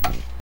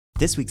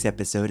This week's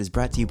episode is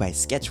brought to you by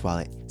Sketch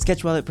Wallet.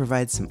 Sketch Wallet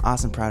provides some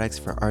awesome products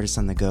for artists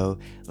on the go,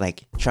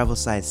 like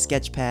travel-sized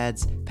sketch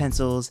pads,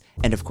 pencils,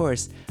 and of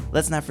course,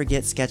 let's not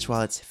forget Sketch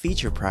Wallet's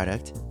feature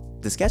product,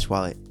 the Sketch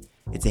Wallet.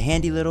 It's a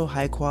handy little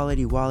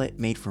high-quality wallet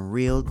made from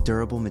real,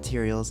 durable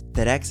materials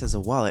that acts as a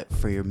wallet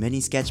for your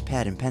mini sketch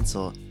pad and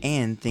pencil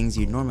and things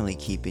you'd normally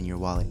keep in your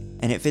wallet.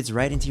 And it fits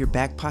right into your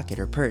back pocket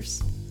or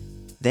purse.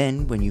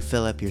 Then, when you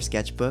fill up your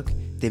sketchbook,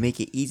 they make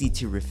it easy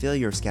to refill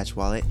your Sketch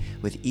Wallet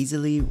with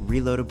easily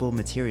reloadable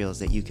materials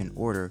that you can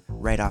order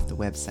right off the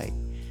website.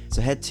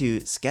 So head to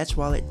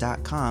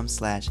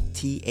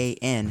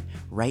sketchwallet.com/TAN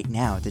right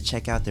now to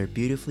check out their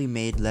beautifully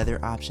made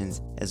leather options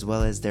as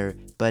well as their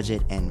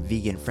budget and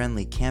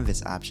vegan-friendly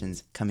canvas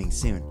options coming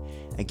soon.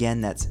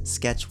 Again, that's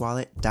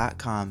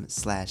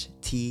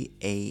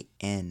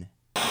sketchwallet.com/TAN.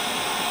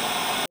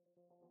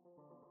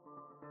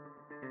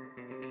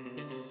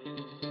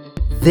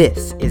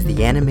 This is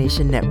the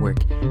Animation Network.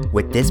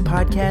 With this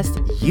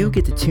podcast, you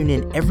get to tune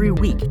in every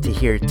week to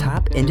hear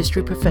top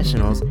industry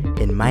professionals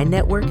in my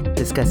network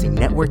discussing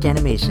network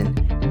animation.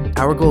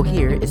 Our goal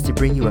here is to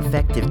bring you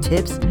effective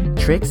tips,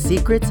 tricks,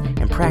 secrets,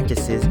 and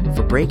practices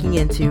for breaking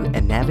into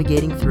and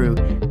navigating through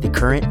the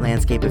current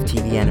landscape of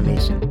TV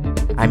animation.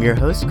 I'm your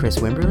host, Chris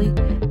Wimberly.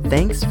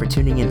 Thanks for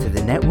tuning into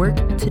the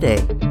network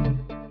today.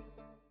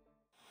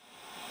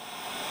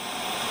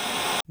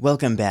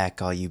 Welcome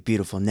back, all you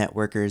beautiful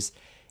networkers.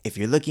 If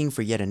you're looking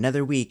for yet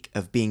another week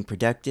of being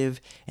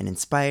productive and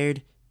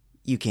inspired,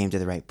 you came to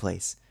the right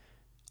place.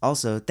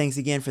 Also, thanks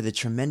again for the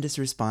tremendous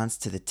response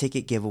to the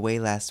ticket giveaway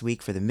last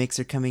week for the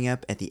mixer coming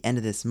up at the end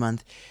of this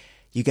month.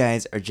 You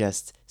guys are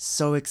just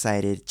so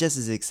excited, just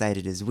as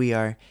excited as we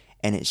are,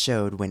 and it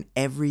showed when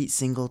every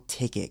single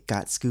ticket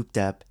got scooped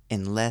up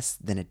in less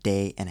than a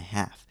day and a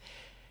half.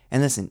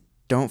 And listen,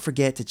 don't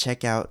forget to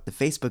check out the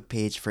Facebook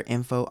page for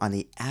info on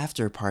the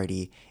after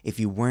party if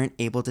you weren't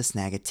able to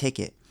snag a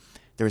ticket.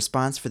 The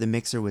response for the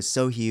mixer was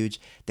so huge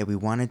that we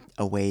wanted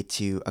a way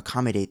to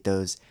accommodate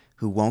those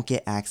who won't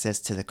get access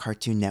to the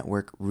Cartoon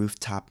Network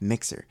rooftop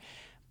mixer,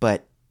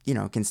 but,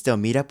 can still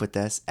meet up with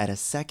us at a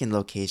second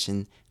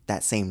location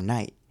that same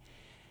night.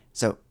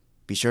 So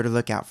be sure to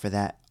look out for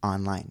that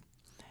online.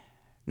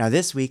 Now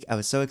this week, I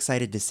was so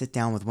excited to sit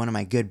down with one of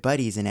my good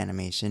buddies in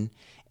animation,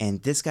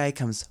 and this guy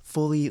comes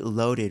fully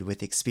loaded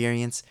with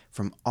experience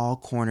from all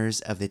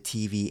corners of the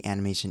TV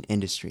animation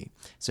industry.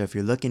 So if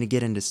you're looking to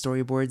get into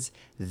storyboards,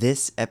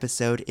 this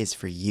episode is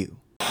for you.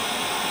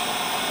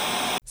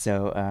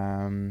 So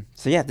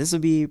yeah, this will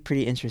be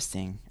pretty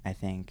interesting, I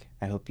think.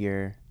 I hope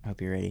you're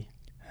ready.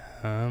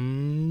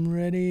 I'm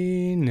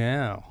ready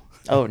now.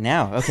 Oh,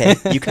 now. Okay.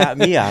 You caught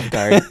me off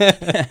guard.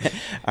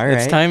 All right.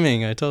 It's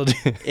timing, I told you.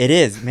 It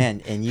is,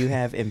 man, and you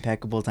have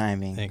impeccable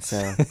timing. Thanks.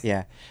 So,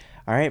 yeah.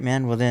 All right,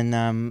 man. Well,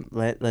 then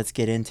let's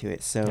get into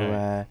it. So,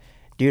 right.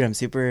 Dude, I'm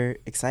super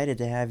excited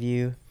to have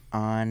you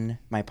on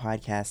my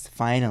podcast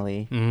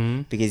finally,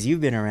 because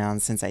you've been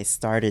around since I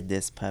started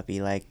this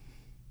puppy, like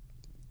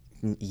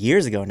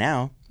years ago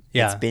now.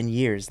 Yeah. It's been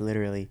years,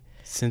 literally.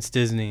 Since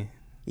Disney.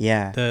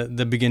 Yeah.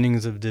 The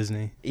beginnings of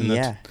Disney.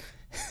 Yeah.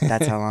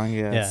 That's how long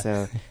ago. Yeah.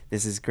 So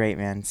this is great,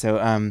 man. So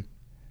I'm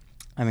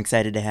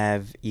excited to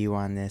have you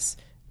on this.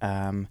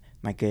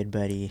 My good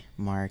buddy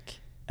Mark,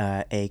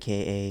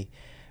 aka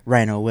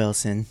Rhino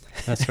Wilson.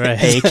 That's right.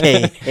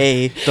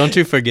 aka Don't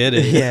you forget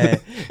it. Yeah.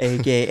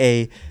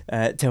 aka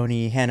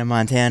Tony Hannah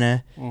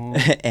Montana.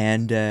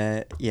 And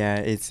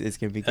it's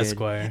gonna be good.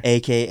 Esquire.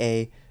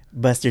 Aka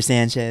Buster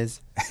Sanchez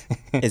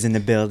is in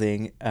the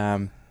building.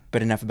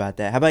 But enough about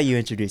that. How about you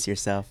introduce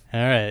yourself? All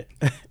right.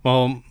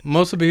 Well,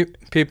 most of the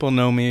people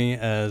know me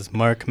as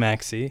Mark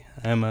Maxey.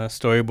 I'm a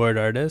storyboard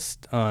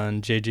artist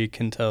on J.G.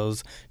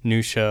 Quintel's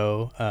new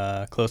show,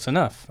 Close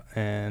Enough.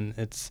 And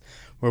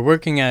we're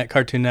working at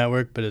Cartoon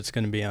Network, but it's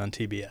going to be on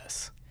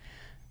TBS.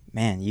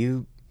 Man,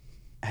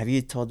 have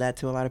you told that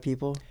to a lot of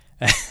people?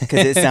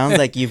 Because it sounds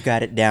like you've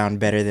got it down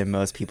better than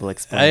most people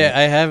explain it.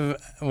 I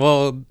have.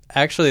 Well,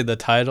 actually, the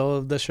title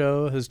of the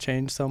show has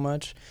changed so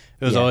much.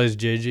 It was always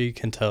J.G.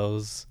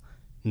 Quintel's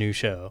new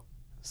show,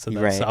 so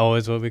that's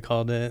always what we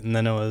called it. And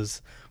then it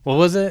was, what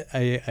was it?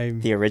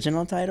 The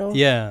original title?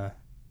 Yeah.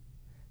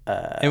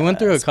 It went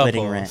through a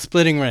couple. Rent.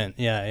 Splitting Rent.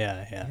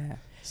 Yeah.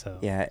 So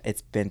yeah,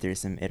 it's been through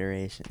some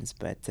iterations,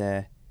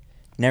 but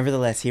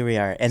nevertheless, here we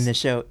are, and the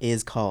show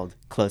is called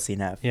Close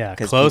Enough. Yeah,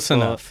 Close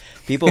Enough.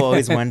 People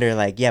always wonder,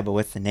 like, yeah, but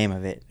what's the name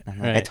of it? I'm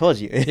like, right. I told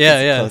you, it's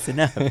Close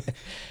Enough.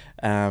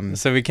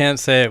 So we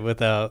can't say it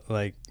without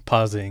like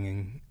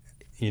pausing,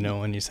 and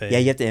when you say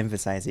you have to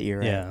emphasize it. You're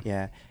right.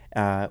 Yeah.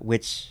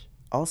 Which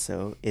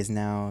also is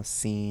now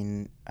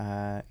seen,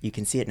 you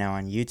can see it now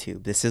on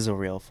YouTube, the sizzle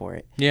reel for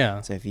it.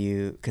 Yeah. So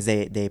because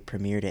they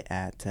premiered it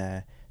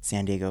at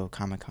San Diego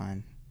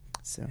Comic-Con.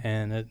 So.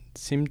 And it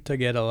seemed to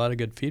get a lot of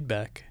good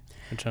feedback,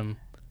 which I'm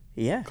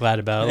glad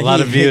about. A lot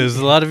of views.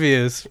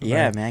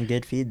 Yeah, man,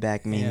 good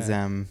feedback means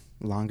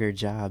longer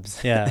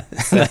jobs. Yeah,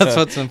 that's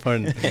what's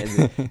important.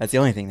 That's the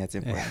only thing that's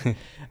important.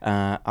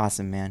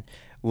 Awesome, man.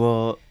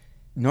 Well,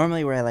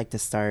 normally where I like to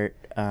start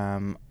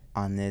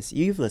on this,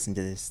 you've listened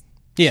to this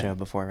show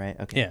before, right?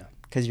 Okay. Yeah.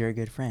 Because you're a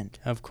good friend.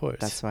 Of course.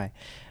 That's why.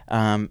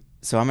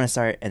 So I'm going to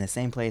start in the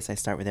same place I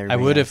start with I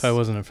everybody would else. if I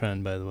wasn't a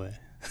friend, by the way.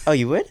 Oh,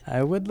 you would?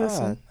 I would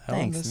listen. Oh, I would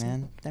thanks, listen.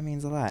 man. That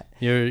means a lot.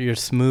 Your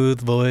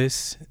smooth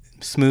voice,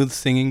 smooth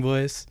singing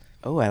voice.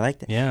 Oh, I like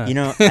that. Yeah. You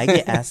know, I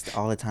get asked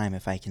all the time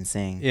if I can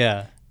sing.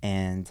 Yeah.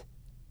 And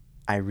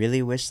I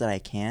really wish that I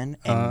can,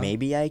 and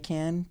maybe I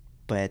can,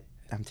 but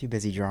I'm too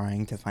busy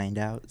drawing to find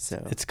out.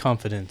 So it's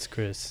confidence,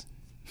 Chris.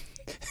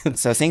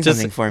 So sing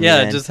something for me. Yeah,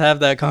 then. just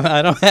have that.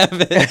 I don't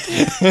have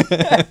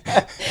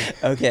it.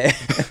 Okay,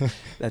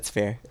 that's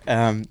fair.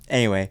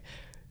 Anyway,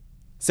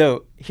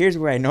 so here's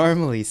where I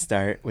normally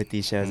start with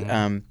these shows.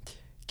 Mm-hmm.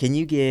 Can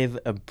you give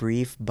a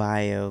brief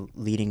bio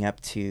leading up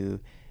to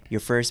your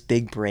first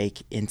big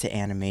break into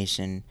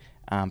animation,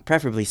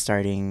 preferably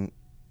starting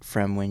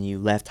from when you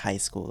left high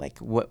school? Like,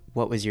 what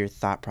was your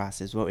thought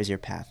process? What was your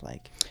path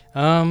like?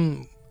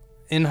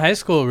 In high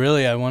school,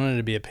 really, I wanted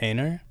to be a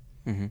painter.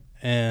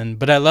 Mm-hmm.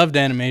 But I loved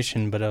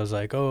animation, but I was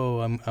like, I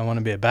want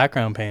to be a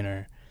background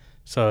painter.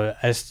 So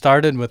I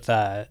started with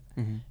that,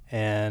 Mm-hmm.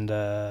 and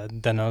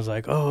then I was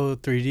like,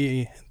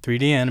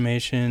 3D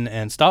animation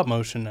and stop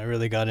motion. I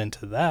really got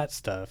into that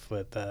stuff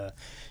with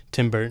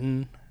Tim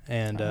Burton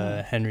and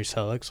Henry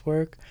Selick's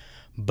work.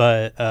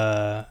 But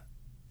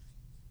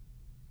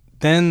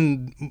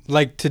then,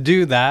 like, to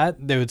do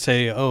that, they would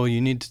say,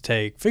 you need to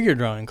take figure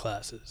drawing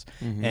classes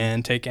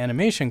and take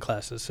animation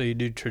classes. So you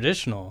do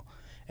traditional.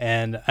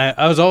 And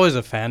I was always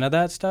a fan of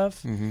that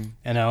stuff, and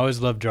I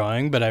always loved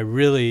drawing, but I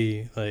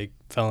really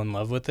fell in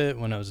love with it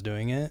when I was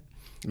doing it.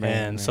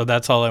 Right. So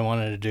that's all I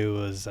wanted to do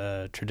was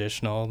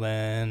traditional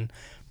then.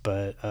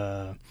 But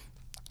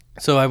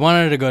so I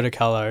wanted to go to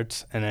Cal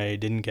Arts, and I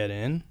didn't get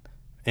in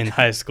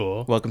high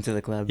school. Welcome to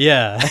the club.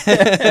 Yeah.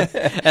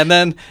 and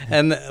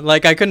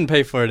I couldn't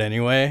pay for it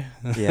anyway.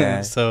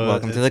 Yeah. So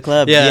welcome to the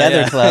club. Yeah,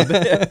 the other club.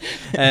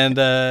 And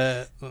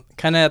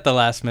kind of at the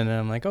last minute,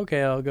 I'm like,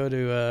 okay, I'll go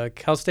to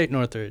Cal State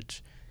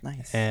Northridge.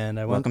 Nice. And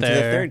I welcome went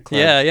there. To the third club.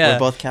 Yeah. We're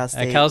both Cal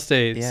State. At Cal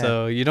State. Yeah.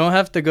 So you don't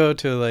have to go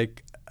to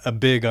a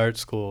big art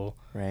school.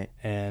 Right.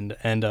 And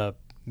end up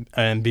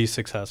and be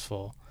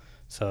successful.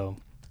 So,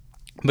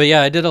 but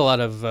yeah, I did a lot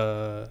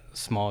of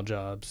small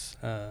jobs.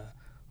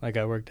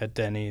 I worked at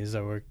Denny's.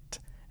 I worked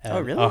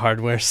at a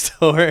hardware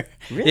store.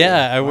 Really?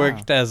 Yeah, I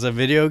worked as a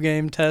video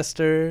game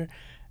tester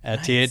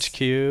at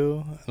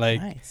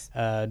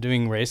THQ,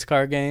 doing race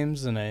car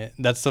games. And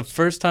that's the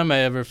first time I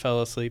ever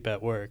fell asleep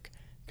at work.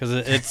 Because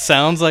it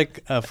sounds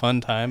like a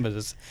fun time, but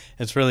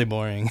it's really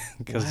boring.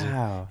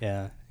 Wow.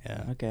 Yeah.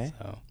 Okay.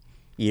 So.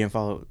 You didn't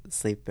fall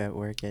asleep at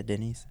work at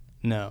Denny's?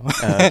 No.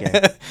 Oh,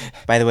 okay.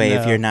 By the way,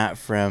 if you're not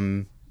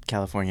from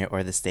California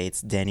or the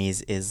States,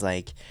 Denny's is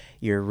like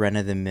your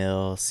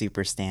run-of-the-mill,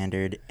 super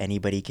standard,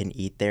 anybody can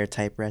eat there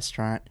type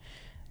restaurant.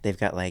 They've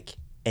got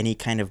any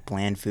kind of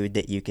bland food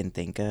that you can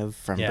think of,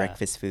 from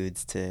breakfast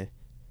foods to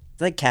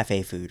it's like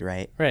cafe food,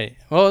 right? Right.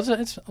 Well,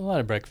 it's a lot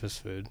of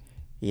breakfast food.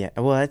 Yeah.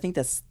 Well, I think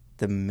that's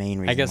the main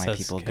reason why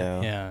people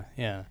go.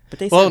 Yeah. But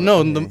they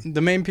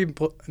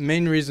the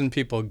main reason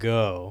people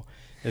go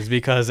is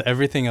because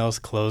everything else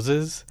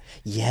closes.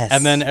 Yes.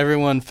 And then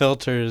everyone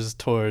filters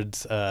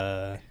towards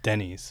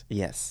Denny's.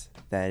 Yes.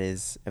 That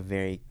is a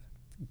very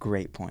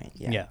great point.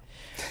 Yeah.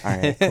 All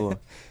right, cool.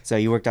 So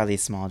you worked all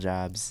these small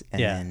jobs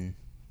and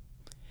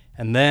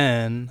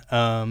then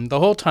the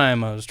whole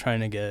time I was trying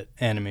to get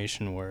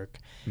animation work.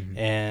 Mm-hmm.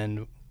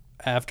 And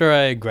after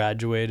I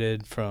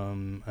graduated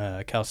from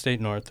Cal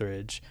State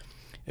Northridge,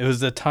 it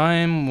was the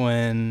time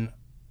when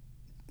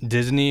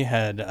Disney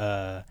had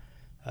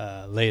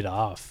laid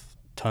off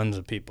tons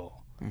of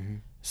people. Mm-hmm.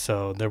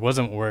 So there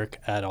wasn't work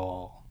at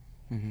all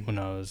when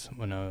I was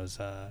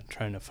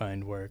trying to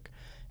find work.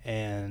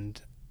 And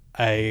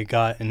I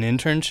got an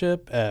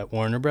internship at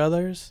Warner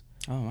Brothers.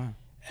 Oh, wow.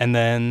 And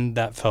then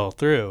that fell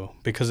through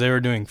because they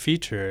were doing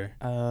feature.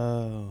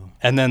 Oh.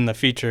 And then the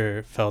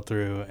feature fell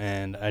through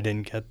and I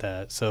didn't get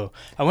that. So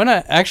I went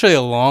actually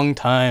a long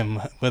time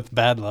with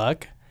bad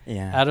luck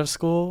out of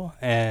school.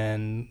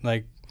 And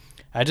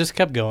I just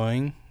kept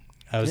going.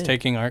 I was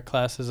taking art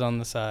classes on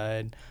the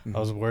side. Mm-hmm. I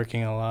was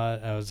working a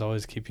lot. I was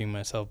always keeping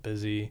myself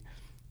busy,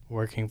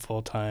 working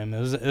full time. It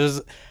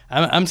was.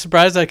 I'm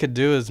surprised I could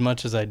do as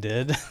much as I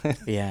did.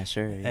 Yeah,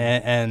 sure. Yeah.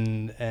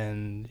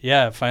 And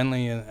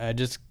finally, I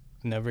just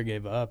never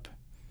gave up.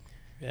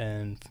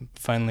 And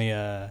finally,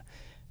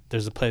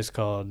 there's a place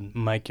called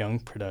Mike Young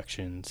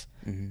Productions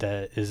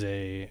that is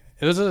it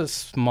was a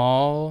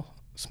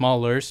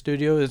smaller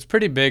studio. It's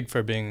pretty big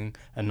for being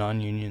a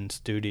non-union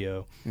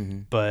studio,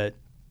 but.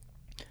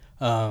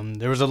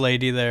 There was a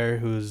lady there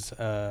who's,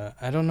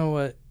 I don't know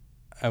what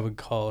I would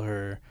call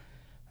her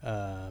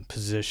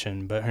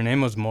position, but her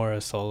name was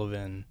Maura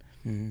Sullivan.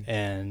 Mm-hmm.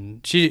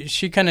 And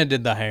she kind of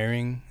did the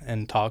hiring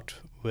and talked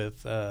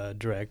with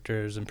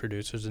directors and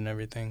producers and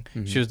everything.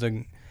 Mm-hmm. She was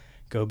the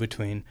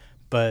go-between.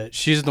 But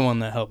she's the one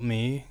that helped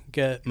me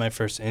get my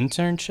first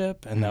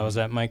internship, and that was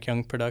at Mike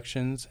Young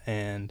Productions.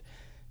 And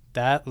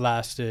that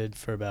lasted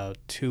for about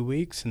 2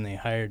 weeks, and they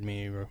hired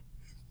me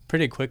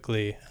pretty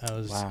quickly.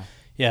 Wow.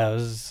 Yeah, I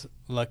was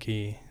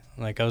lucky.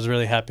 I was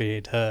really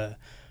happy to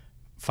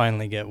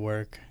finally get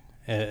work.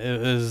 It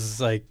was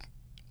like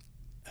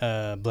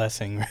a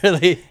blessing,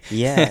 really.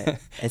 Yeah,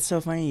 it's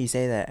so funny you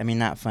say that. I mean,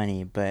 not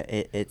funny, but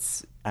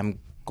it's. I'm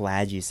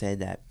glad you said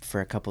that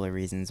for a couple of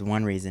reasons.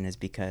 One reason is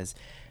because,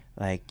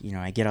 like,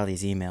 I get all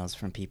these emails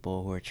from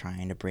people who are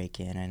trying to break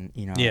in, and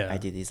Yeah. I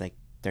do these like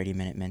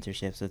 30-minute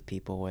mentorships with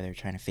people where they're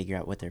trying to figure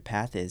out what their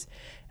path is.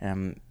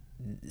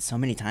 So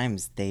many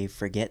times they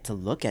forget to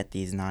look at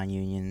these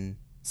non-union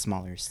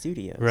smaller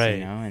studios,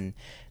 Right. and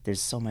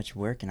there's so much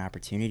work and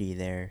opportunity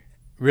there.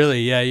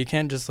 Really, yeah, you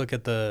can't just look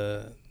at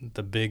the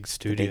big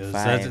studios.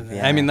 Five,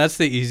 I mean, yeah. that's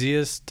the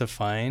easiest to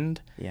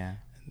find. Yeah.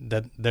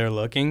 That they're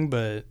looking,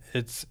 but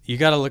you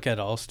got to look at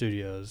all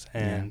studios,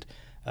 and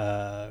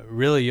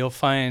really you'll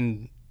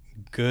find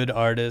good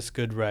artists,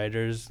 good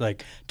writers,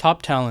 like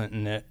top talent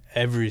in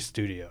every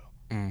studio.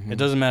 Mm-hmm. It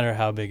doesn't matter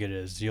how big it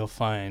is. You'll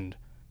find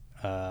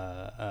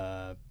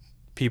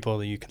people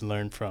that you can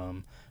learn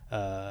from,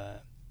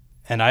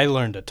 and I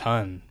learned a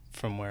ton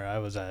from where I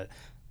was at.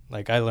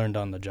 Like, I learned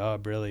on the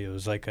job, really. It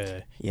was like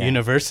a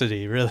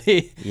university,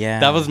 really. Yeah.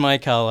 That was my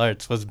Cal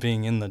Arts, was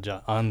being on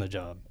the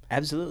job.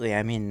 Absolutely.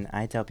 I mean,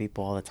 I tell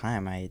people all the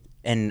time,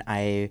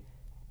 I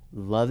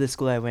love the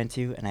school I went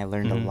to, and I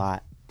learned a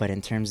lot. But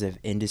in terms of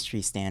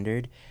industry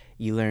standard,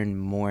 you learn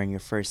more in your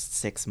first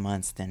 6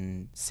 months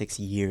than 6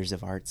 years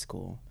of art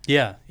school.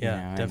 Yeah,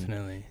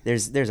 definitely.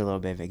 There's a little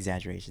bit of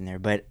exaggeration there,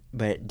 but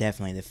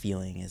definitely the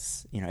feeling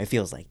is, it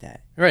feels like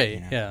that.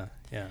 Right. Yeah.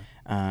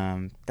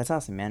 That's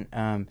awesome,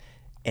 man.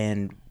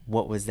 And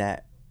what was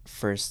that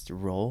first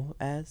role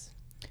as?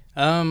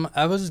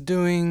 I was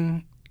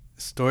doing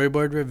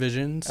storyboard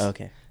revisions.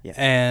 Okay. Yeah.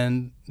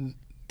 And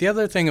the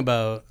other thing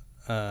about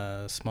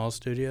small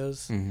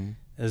studios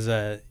is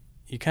that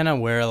you kind of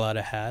wear a lot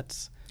of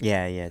hats.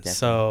 Yeah, definitely.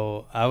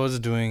 So I was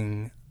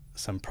doing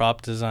some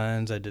prop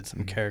designs. I did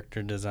some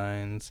character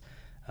designs.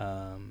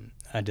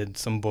 I did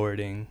some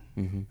boarding.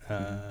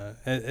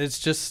 It's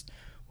just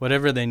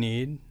whatever they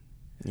need.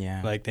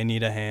 Yeah. Like, they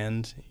need a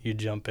hand, you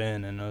jump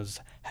in, and I was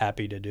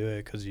happy to do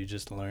it because you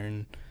just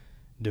learn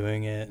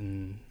doing it,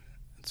 and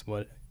it's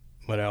what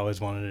I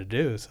always wanted to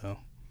do. So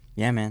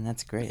yeah, man,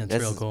 that's great. That's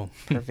that's real cool.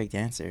 Perfect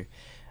answer,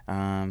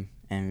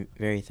 and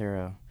very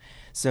thorough.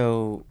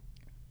 So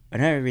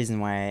another reason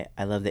why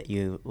I love that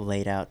you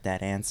laid out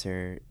that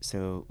answer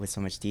with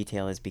so much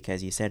detail is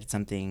because you said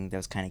something that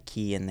was kind of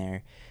key in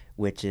there,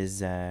 which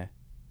is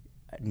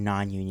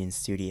non-union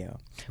studio.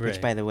 Right. Which,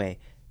 by the way,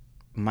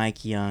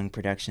 Mike Young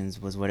Productions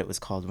was what it was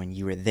called when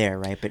you were there,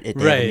 right? But they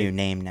right. have a new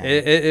name now.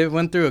 It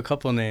went through a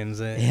couple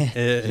names.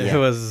 It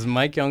was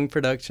Mike Young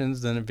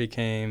Productions, then it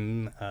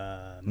became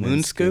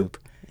Moonscoop.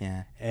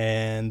 Yeah.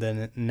 And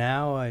then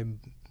now I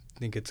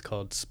think it's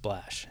called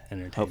Splash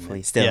Entertainment.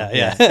 Hopefully still.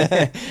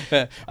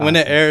 Yeah. When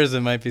it airs, it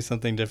might be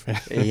something different.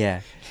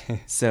 Yeah.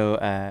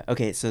 So,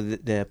 okay, so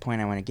the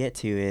point I want to get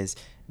to is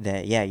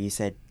that, you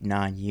said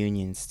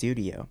non-union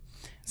studio.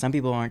 Some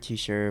people aren't too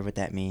sure what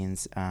that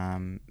means,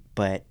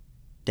 but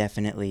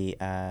definitely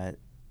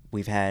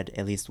we've had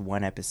at least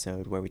one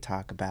episode where we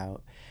talk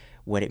about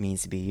what it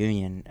means to be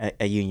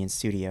a union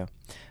studio.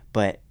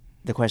 But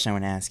the question I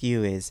want to ask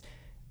you is,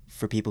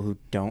 for people who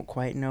don't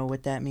quite know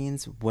what that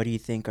means, what do you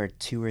think are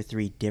 2 or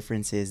 3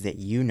 differences that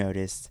you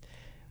noticed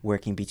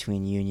working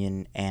between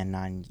union and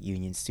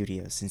non-union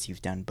studios, since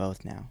you've done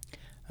both now?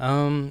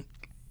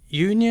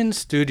 Union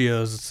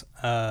studios,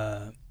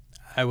 I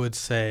would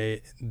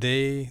say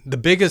the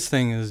biggest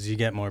thing is you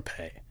get more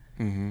pay.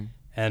 Mm-hmm.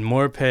 And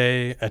more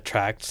pay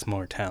attracts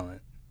more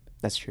talent.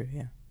 That's true,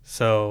 yeah.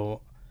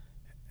 So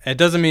it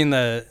doesn't mean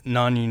that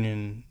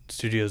non-union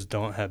studios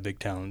don't have big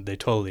talent. They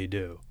totally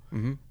do.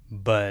 Mm-hmm.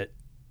 But,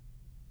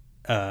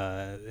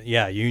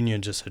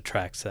 union just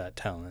attracts that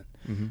talent.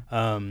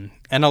 Mm-hmm.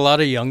 And a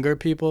lot of younger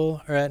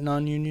people are at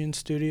non-union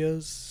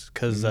studios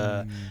because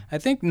I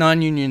think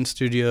non-union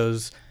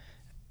studios,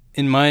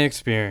 in my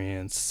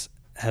experience,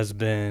 has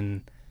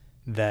been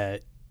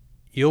that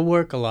you'll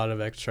work a lot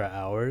of extra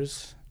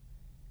hours,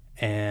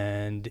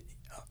 and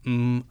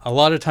a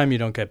lot of time you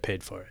don't get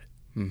paid for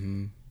it.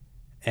 Mm-hmm.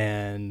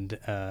 And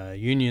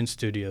union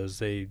studios,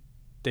 they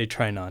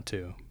try not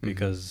to,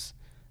 because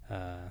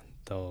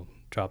they'll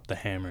drop the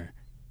hammer.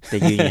 The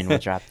union will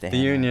drop the hammer.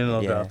 The union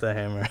will drop the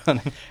hammer on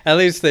it. At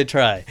least they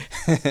try.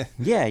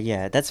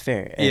 Yeah, that's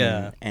fair.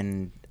 Yeah.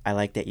 And I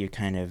like that you're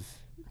kind of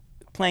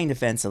writing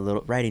defense a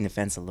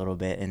little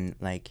bit, and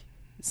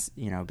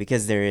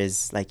because there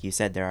is, like you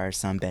said, there are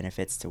some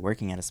benefits to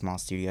working at a small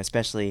studio,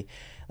 especially,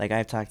 like,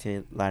 I've talked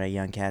to a lot of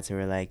young cats who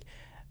are like,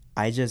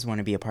 I just want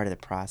to be a part of the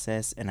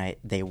process, and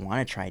they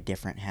want to try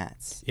different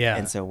hats. Yeah.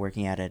 And so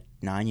working at a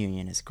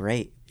non-union is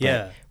great.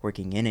 Yeah. But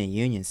working in a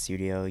union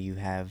studio, you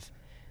have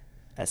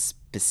a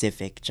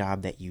specific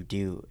job that you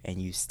do,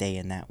 and you stay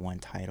in that one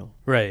title.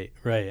 Right.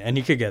 And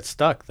you could get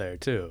stuck there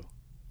too.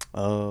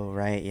 Oh,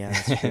 right. Yeah,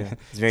 that's true.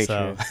 It's very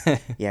true.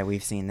 Yeah,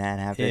 we've seen that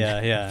happen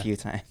a few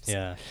times.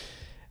 Yeah.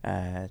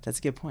 That's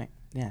a good point.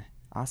 Yeah.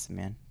 Awesome,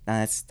 man. No,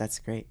 that's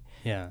great.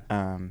 Yeah.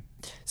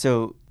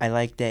 So I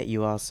like that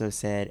you also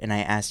said, and I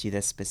asked you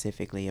this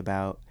specifically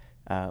about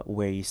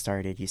where you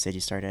started. You said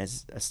you started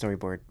as a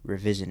storyboard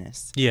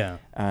revisionist. Yeah.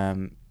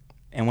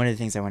 And one of the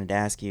things I wanted to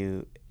ask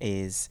you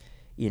is,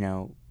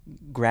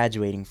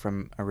 graduating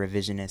from a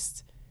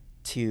revisionist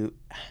to,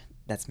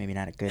 that's maybe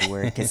not a good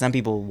word, because some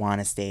people want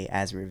to stay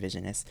as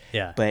revisionists.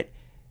 Yeah. But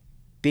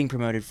being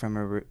promoted from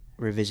a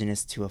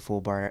revisionist to a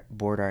full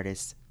board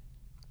artist,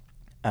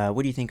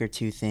 what do you think are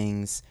two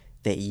things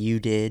that you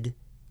did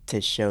to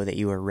show that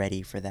you were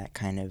ready for that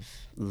kind of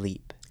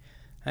leap?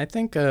 I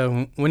think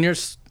when you're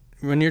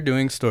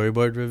doing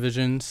storyboard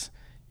revisions,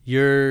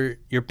 you're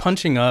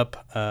punching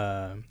up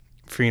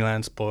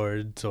freelance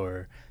boards,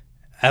 or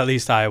at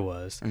least I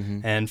was,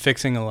 and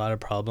fixing a lot of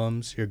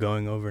problems. You're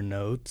going over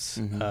notes,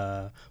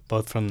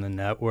 both from the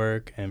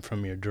network and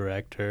from your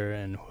director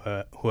and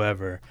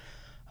whoever.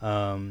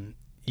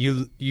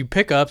 You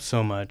pick up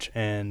so much,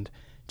 and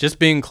just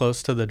being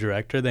close to the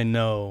director, they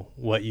know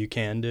what you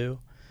can do.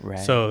 Right.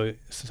 So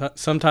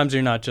sometimes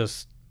you're not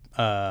just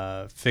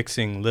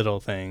fixing little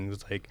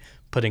things like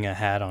putting a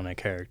hat on a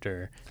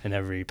character in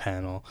every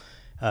panel.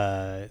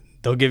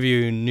 They'll give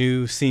you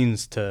new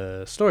scenes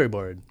to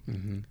storyboard.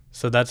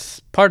 So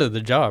that's part of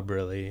the job,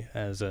 really,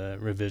 as a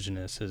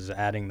revisionist, is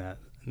adding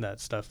that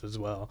stuff as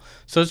well.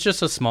 So it's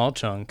just a small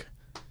chunk.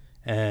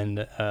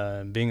 And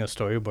being a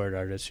storyboard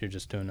artist, you're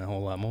just doing a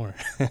whole lot more.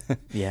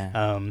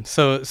 Yeah.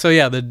 So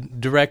yeah, the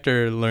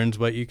director learns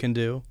what you can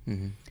do.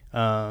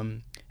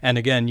 And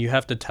again, you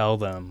have to tell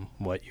them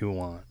what you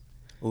want.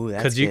 Ooh,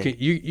 that's good.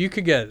 You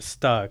could get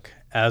stuck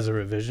as a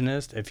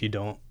revisionist if you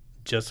don't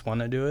just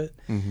want to do it.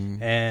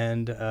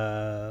 And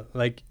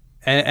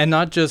and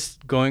not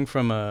just going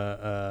from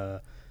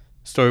a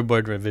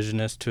storyboard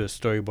revisionist to a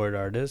storyboard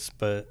artist,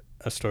 but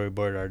a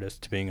storyboard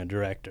artist to being a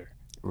director.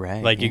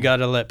 Right. Like, you got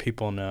to let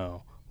people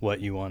know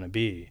what you want to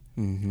be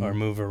or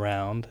move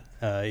around,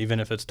 even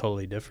if it's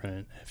totally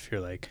different. If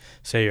you're like,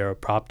 say you're a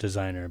prop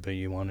designer, but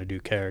you want to do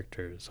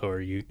characters, or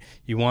you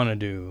want to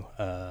do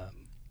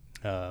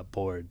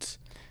boards.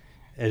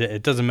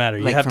 It doesn't matter.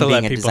 You like have from to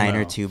being let a people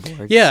designer know. to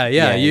boards.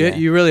 Yeah.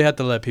 You really have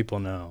to let people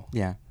know.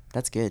 Yeah,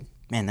 that's good.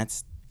 Man,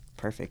 that's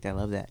perfect. I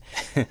love that.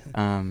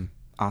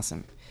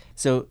 Awesome.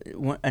 So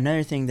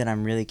another thing that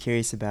I'm really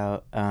curious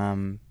about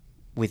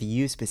with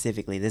you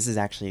specifically, this is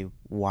actually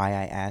why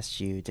I asked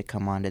you to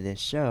come onto this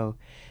show,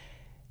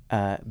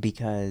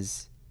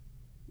 because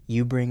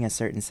you bring a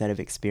certain set of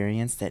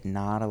experience that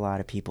not a lot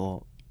of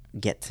people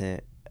get to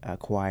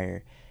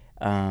acquire.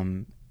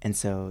 And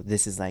so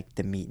this is like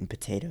the meat and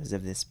potatoes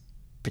of this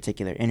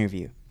particular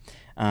interview.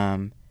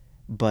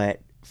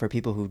 But for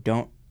people who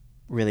don't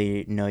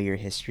really know your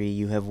history,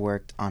 you have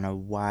worked on a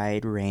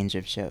wide range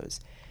of shows.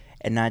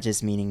 And not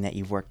just meaning that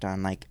you've worked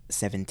on like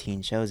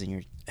 17 shows in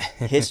your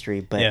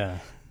history, but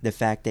the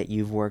fact that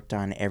you've worked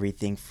on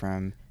everything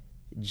from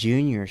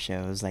junior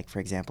shows, like for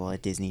example a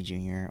Disney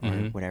Junior or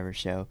whatever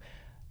show,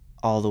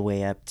 all the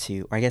way up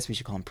to, or I guess we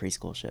should call them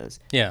preschool shows.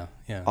 Yeah.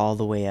 All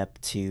the way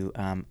up to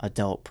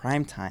adult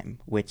primetime,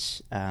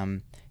 which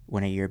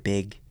one of your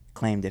big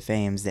claim to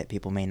fames that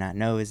people may not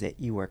know is that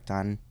you worked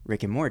on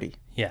Rick and Morty.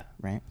 Yeah.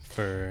 Right?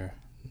 For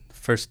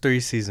first 3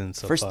 seasons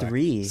so far. First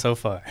 3? So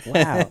far.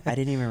 Wow. I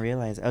didn't even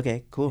realize.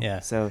 Okay, cool. Yeah.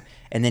 So,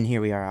 and then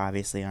here we are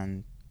obviously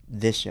on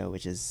this show,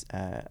 which is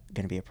going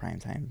to be a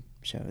primetime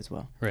show as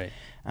well. Right.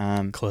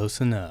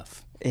 Close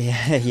enough.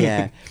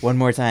 Yeah. One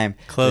more time.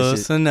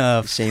 Close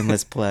enough.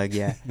 Shameless plug,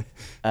 yeah.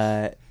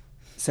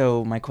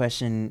 So my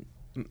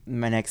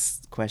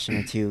next question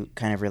or two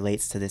kind of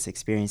relates to this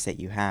experience that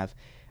you have.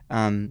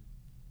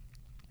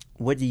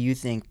 What do you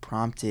think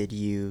prompted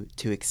you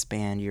to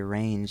expand your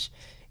range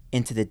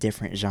into the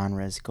different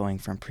genres, going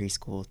from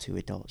preschool to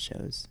adult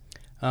shows?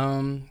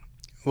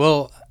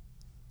 Well,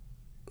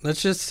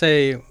 let's just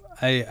say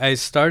I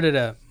started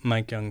at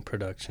Mike Young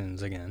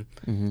Productions again.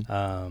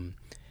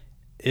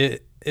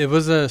 It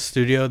was a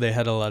studio. They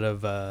had a lot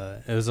of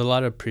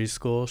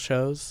preschool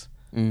shows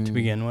to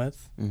begin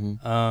with,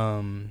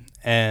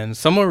 and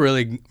some were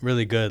really,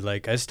 really good.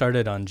 Like, I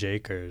started on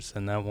Jakers,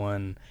 and that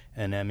won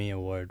an Emmy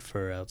Award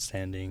for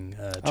Outstanding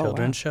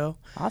Children's Show.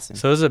 Awesome.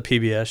 So it was a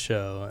PBS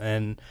show,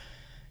 and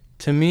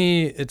to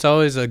me, it's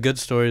always a good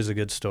story is a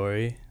good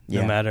story,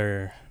 no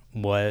matter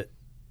what,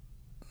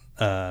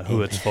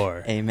 who it's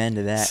for. Amen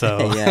to that.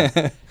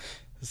 So,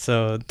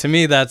 so to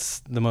me, that's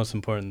the most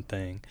important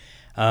thing.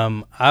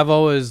 I've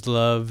always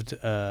loved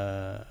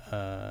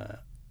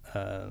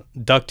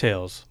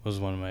DuckTales was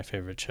one of my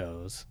favorite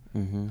shows.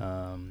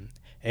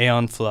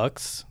 Aeon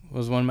Flux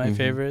was one of my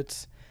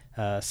favorites.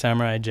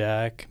 Samurai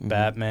Jack,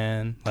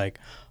 Batman, like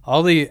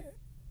all the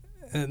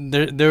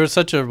there was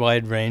such a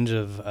wide range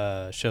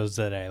of shows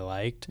that I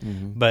liked,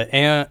 but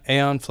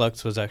Aeon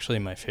Flux was actually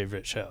my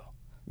favorite show.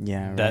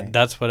 Yeah, right.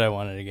 That's what I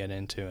wanted to get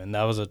into, and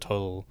that was a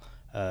total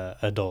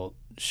adult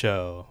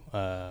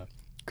show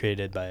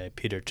created by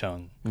Peter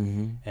Chung.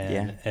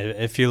 And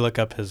if you look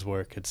up his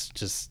work, it's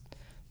just,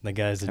 the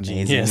guy's a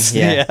amazing genius.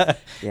 Yeah,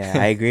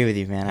 I agree with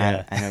you,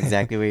 man. I know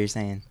exactly what you're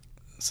saying.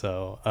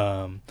 So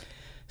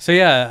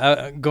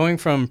going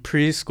from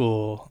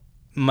preschool,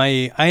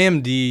 my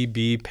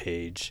IMDb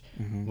page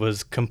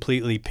was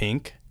completely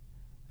pink.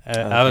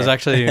 I was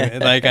actually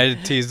like, I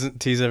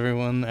tease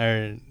everyone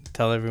or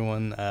tell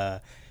everyone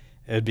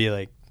it'd be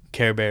like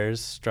Care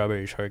Bears,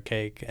 Strawberry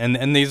Shortcake,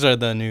 and these are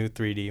the new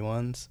 3D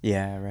ones.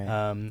 Yeah, right.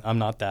 I'm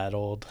not that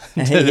old.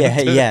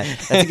 Yeah.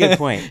 That's a good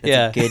point.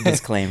 That's a good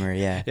disclaimer.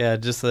 Yeah. Yeah,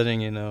 just letting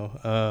you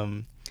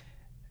know.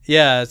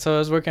 Yeah, so I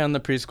was working on the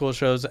preschool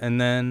shows, and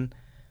then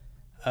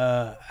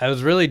I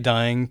was really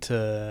dying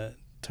to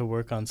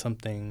work on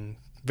something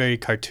very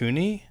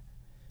cartoony.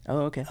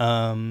 Oh, okay.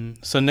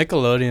 So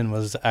Nickelodeon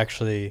was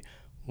actually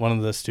one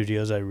of the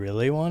studios I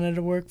really wanted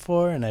to work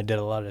for, and I did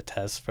a lot of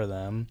tests for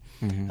them.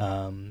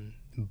 Mm-hmm.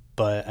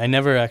 But I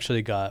never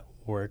actually got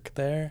work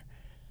there.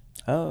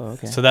 Oh,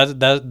 okay. So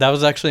that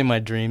was actually my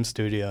dream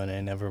studio, and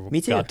I never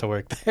got to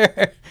work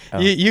there. Oh.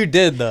 You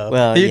did though.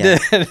 Well, you did.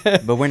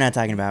 But we're not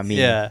talking about me.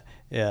 Yeah.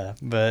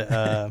 But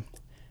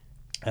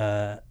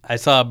I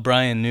saw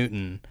Brian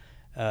Newton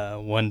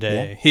one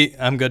day. Yeah.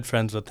 I'm good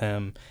friends with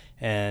him,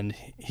 and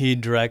he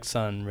directs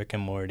on Rick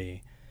and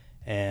Morty,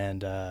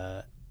 and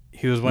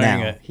he was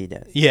wearing he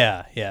does.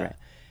 Yeah. Right.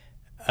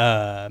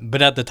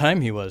 But at the time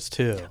he was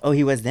too. Oh,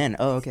 he was then.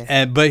 Oh,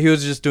 okay. But he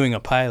was just doing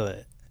a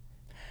pilot.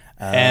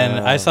 And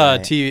I saw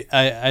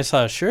I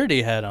saw a shirt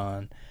he had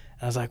on.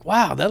 I was like,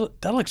 "Wow,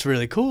 that looks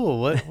really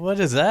cool. What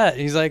is that?"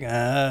 He's like,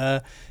 Yeah.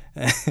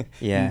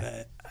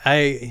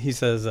 He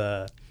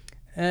says,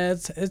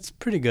 it's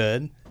pretty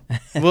good.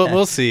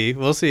 We'll see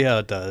how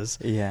it does.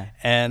 Yeah.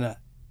 And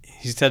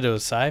he said it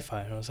was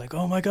sci-fi, and I was like,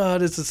 "Oh my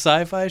god, it's a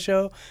sci-fi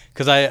show!"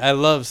 Because I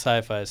love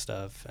sci-fi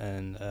stuff,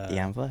 and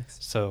on Flex.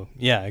 So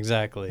yeah,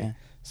 exactly. Yeah.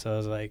 So I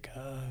was like,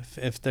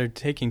 if they're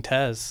taking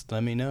tests,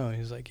 let me know. He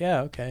was like,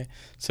 "Yeah, okay."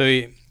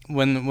 So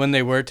when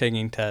they were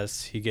taking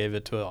tests, he gave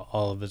it to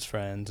all of his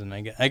friends, and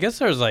I guess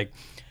there was like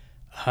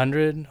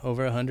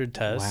over 100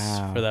 tests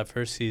for that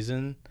first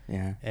season.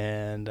 Yeah.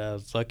 And I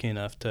was lucky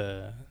enough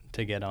to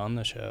get on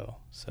the show.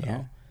 So.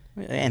 Yeah.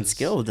 And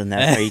skilled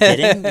enough. Are you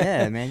kidding?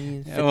 Yeah,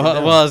 man. Well,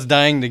 I was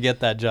dying to get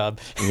that job.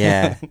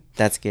 Yeah,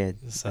 that's good.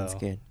 That's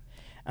good.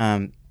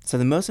 So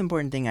the most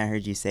important thing I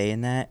heard you say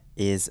in that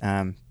is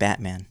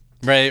Batman.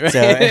 Right.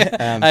 So,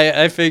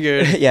 I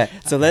figured. Yeah.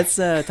 So let's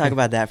talk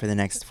about that for the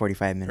next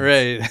 45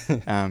 minutes.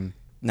 Right.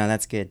 No,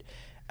 that's good.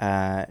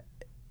 And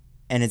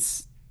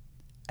it's,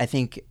 I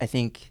think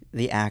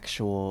the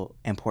actual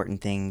important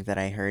thing that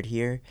I heard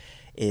here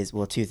is,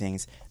 well, two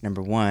things.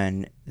 Number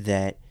one,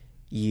 that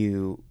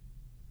you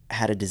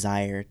had a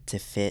desire to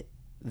fit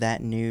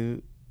that new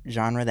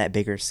genre, that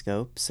bigger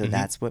scope. So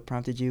that's what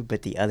prompted you.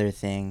 But the other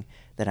thing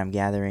that I'm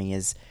gathering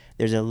is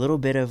there's a little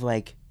bit of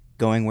like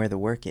going where the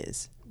work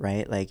is,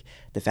 right? Like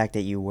the fact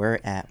that you were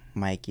at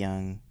Mike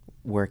Young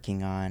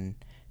working on,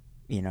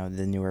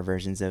 the newer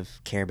versions of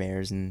Care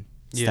Bears and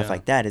stuff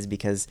like that is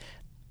because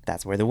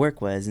that's where the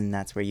work was and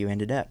that's where you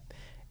ended up.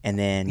 And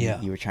then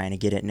you were trying to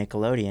get at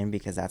Nickelodeon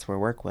because that's where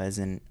work was,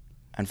 and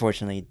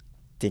unfortunately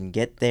didn't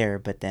get there.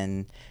 But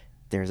then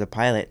there was a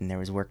pilot and there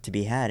was work to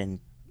be had and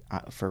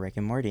for Rick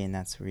and Morty, and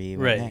that's where you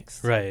went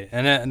next. Right.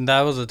 And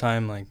that was a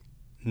time like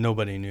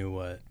nobody knew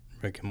what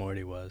Rick and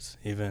Morty was.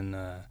 Even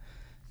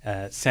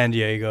at San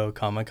Diego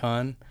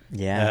Comic-Con,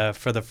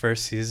 for the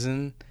first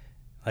season,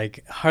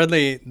 like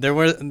hardly there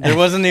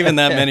wasn't even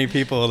that many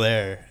people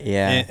there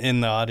in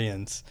the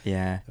audience.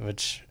 Yeah.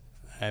 Which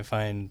I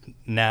find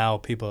now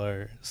people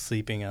are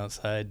sleeping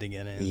outside to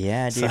get in.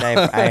 Yeah, dude,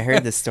 I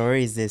heard the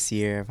stories this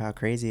year of how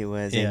crazy it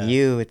was. Yeah. And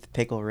you with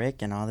Pickle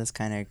Rick and all this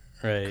kind of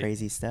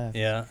crazy stuff.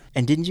 Yeah.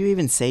 And didn't you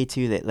even say,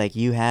 too, that like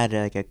you had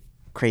like a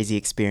crazy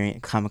experience,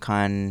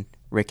 Comic-Con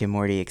Rick and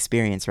Morty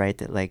experience, right?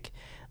 That like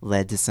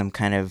led to some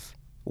kind of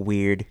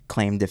weird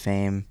claim to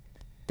fame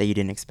that you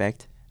didn't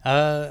expect?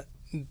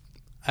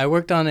 I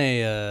worked on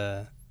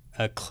a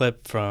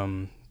clip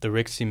from the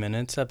Rixie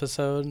Minutes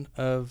episode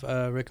of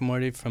Rick and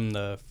Morty from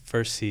the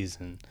first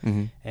season.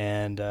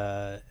 And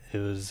it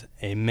was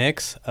a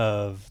mix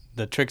of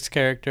the Trix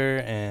character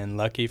and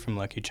Lucky from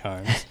Lucky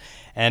Charms.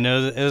 And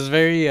it was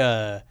very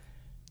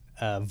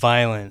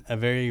violent, a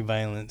very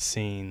violent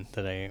scene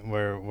that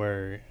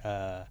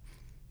where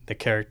the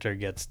character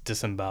gets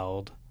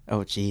disemboweled. Oh,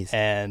 jeez.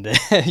 And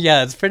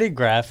yeah, it's pretty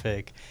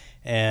graphic.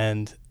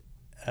 And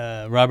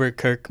Robert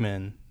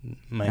Kirkman,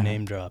 my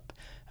name drop,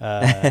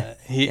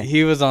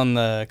 he was on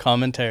the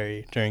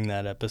commentary during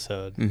that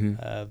episode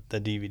of the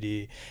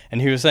DVD,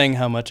 and he was saying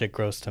how much it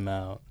grossed him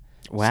out.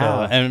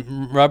 Wow. So,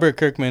 and Robert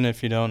Kirkman,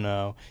 if you don't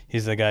know,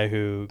 he's the guy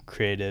who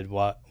created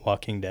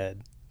Walking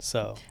Dead.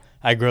 So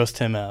I grossed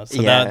him out.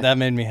 So that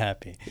made me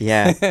happy.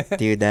 Yeah,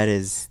 dude,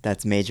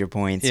 that's major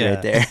points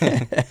right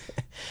there.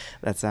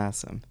 That's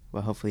awesome.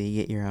 Well, hopefully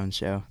you get your own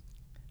show.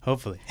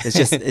 Hopefully.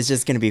 It's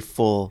just going to be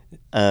full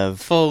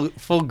of full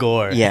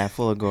gore. Yeah,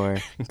 full of gore.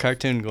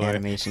 Cartoon gore.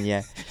 Animation,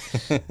 yeah.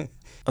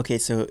 Okay,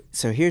 so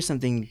here's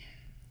something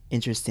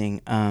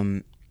interesting.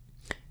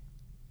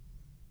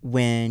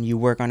 When you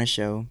work on a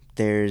show,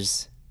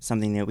 there's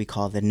something that we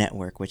call the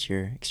network, which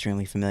you're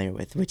extremely familiar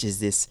with, which is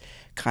this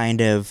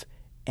kind of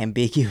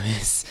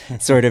ambiguous,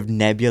 sort of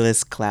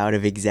nebulous cloud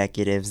of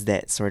executives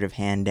that sort of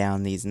hand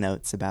down these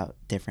notes about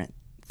different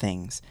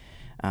things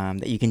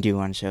that you can do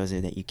on shows or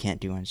that you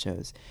can't do on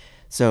shows.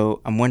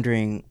 So I'm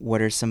wondering,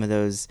 what are some of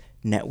those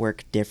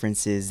network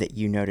differences that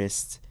you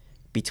noticed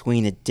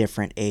between the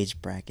different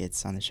age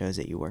brackets on the shows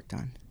that you worked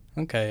on?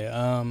 Okay.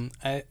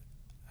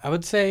 I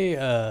would say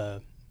I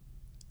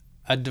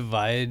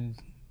divide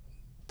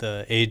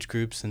the age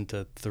groups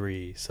into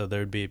three. So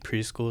there'd be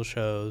preschool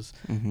shows,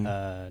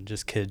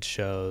 just kids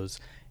shows,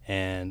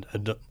 and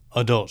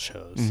adult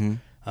shows.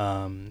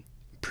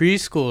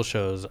 Preschool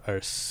shows are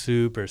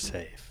super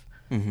safe.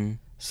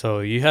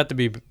 So you have to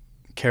be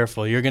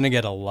careful. You're going to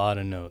get a lot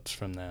of notes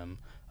from them.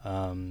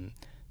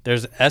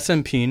 There's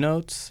S&P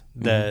notes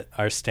that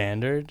are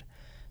standard.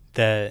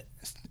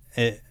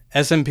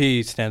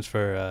 S&P stands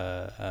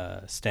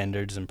for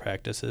standards and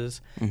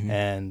practices,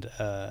 and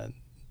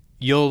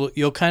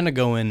you'll kind of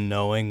go in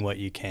knowing what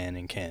you can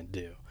and can't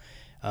do.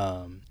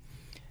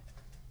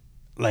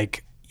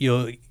 Like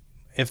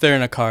if they're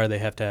in a car, they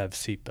have to have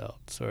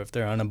seatbelts, or if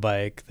they're on a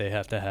bike, they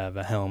have to have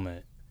a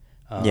helmet.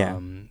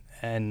 And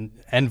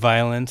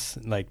violence,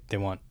 like they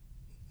want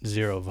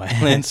zero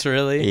violence,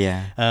 really.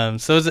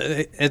 So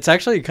it's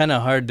actually kind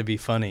of hard to be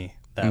funny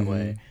that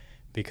way,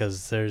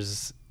 because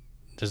there's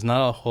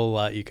not a whole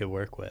lot you could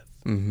work with,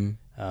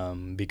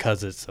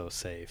 because it's so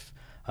safe.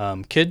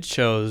 Kids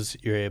shows,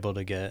 you're able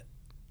to get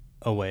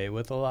away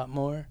with a lot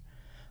more,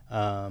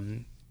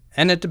 and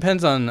it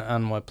depends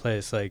on what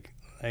place. Like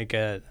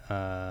at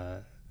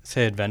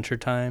say Adventure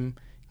Time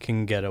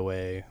can get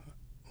away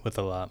with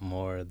a lot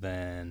more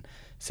than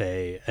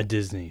say a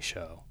Disney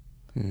show.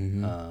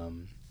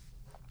 And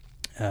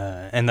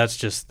that's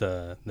just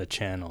the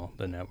channel,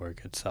 the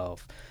network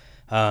itself.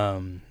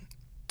 I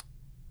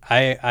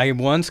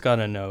once got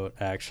a note,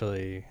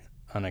 actually,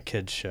 on a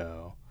kids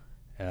show.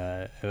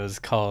 It was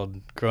called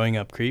Growing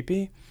Up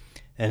Creepy,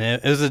 and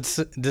it was a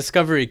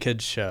Discovery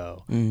Kids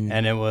show,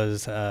 and it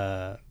was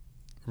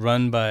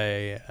run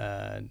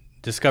by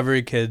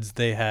Discovery Kids.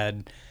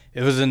 It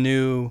was a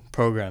new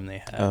program they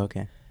had. Oh,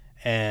 okay.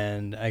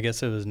 And I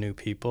guess it was new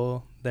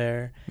people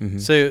there.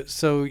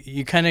 So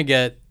you kind of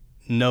get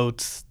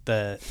notes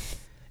that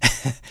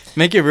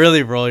make you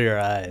really roll your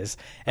eyes.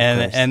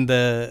 And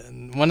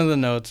one of the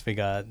notes we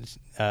got,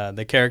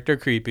 the character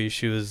Creepy,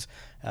 she was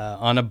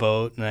on a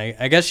boat, and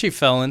I guess she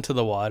fell into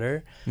the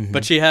water,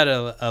 but she had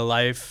a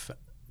life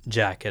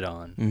jacket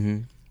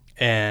on.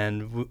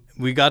 And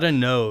we got a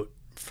note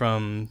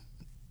from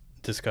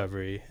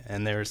Discovery,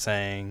 and they were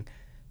saying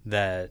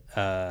that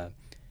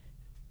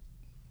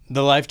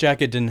the life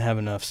jacket didn't have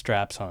enough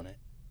straps on it,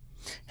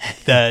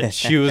 that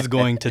she was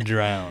going to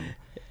drown.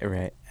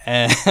 Right.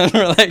 And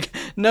we're like,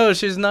 no,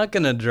 she's not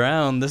going to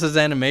drown. This is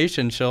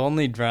animation. She'll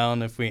only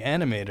drown if we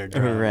animate her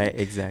drown. Right,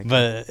 exactly.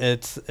 But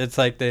it's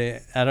like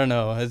I don't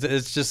know.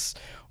 It's just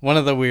one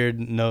of the weird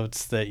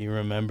notes that you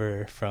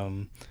remember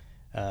from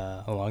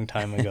a long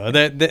time ago.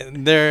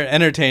 They're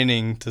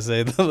entertaining, to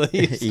say the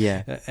least.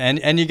 Yeah.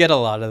 And you get a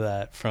lot of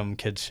that from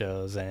kids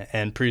shows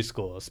and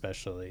preschool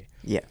especially.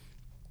 Yeah.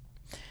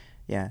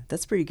 Yeah,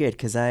 that's pretty good,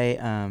 because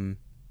I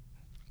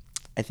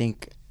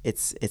think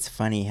it's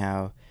funny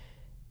how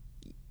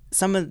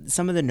some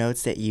of the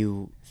notes that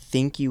you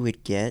think you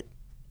would get,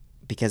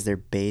 because they're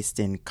based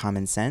in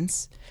common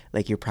sense,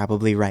 like you're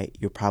probably right.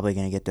 You're probably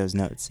going to get those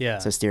notes. Yeah.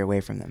 So steer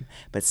away from them.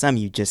 But some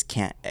you just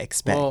can't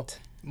expect.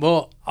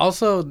 Well,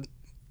 also,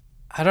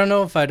 I don't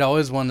know if I'd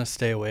always want to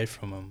stay away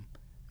from them.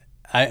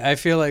 I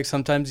feel like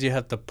sometimes you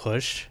have to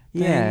push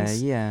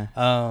things. Yeah.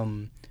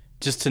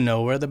 Just to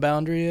know where the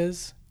boundary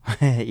is.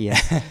 Yeah.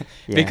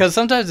 Because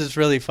sometimes it's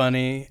really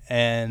funny,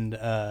 and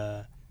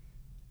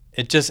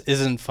it just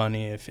isn't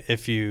funny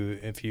if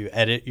you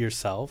edit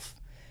yourself.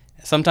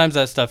 Sometimes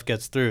that stuff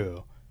gets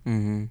through,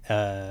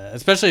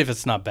 especially if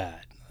it's not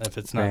bad, if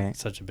it's not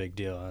such a big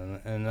deal.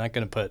 And I'm not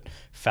going to put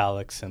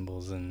phallic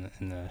symbols in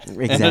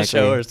a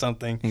show or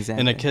something,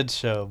 in a kid's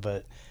show,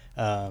 but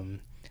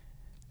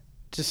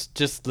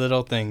just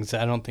little things.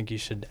 I don't think you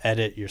should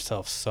edit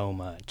yourself so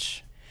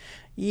much.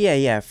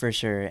 Yeah, for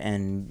sure.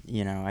 And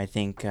I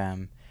think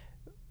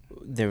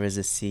there was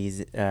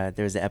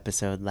an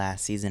episode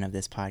last season of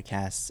this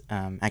podcast,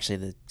 actually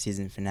the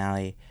season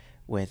finale,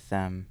 with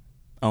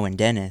Owen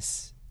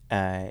Dennis,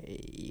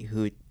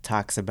 who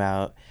talks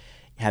about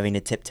having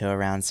to tiptoe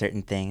around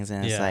certain things,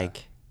 and it's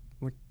like,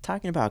 we're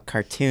talking about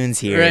cartoons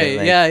here, right?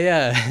 Like,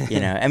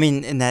 yeah. I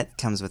mean, and that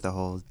comes with a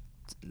whole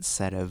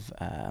set of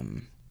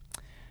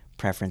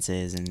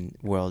preferences and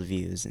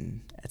worldviews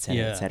and et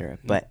cetera, et cetera.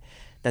 But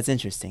that's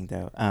interesting,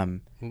 though.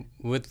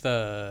 With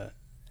adult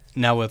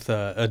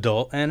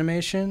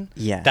animation,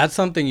 that's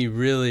something you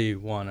really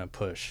want to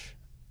push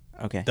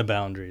the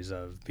boundaries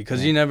of,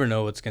 because you never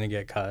know what's going to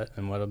get cut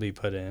and what'll be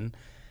put in.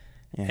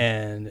 Yeah.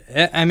 And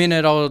I mean,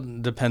 it all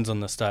depends on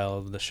the style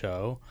of the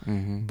show.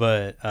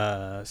 But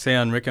say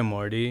on Rick and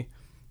Morty,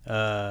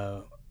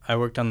 I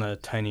worked on the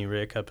Tiny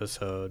Rick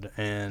episode,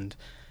 and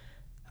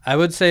I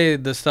would say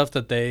the stuff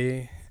that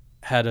they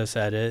had us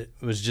edit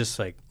was just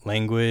like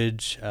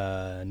language,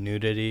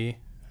 nudity.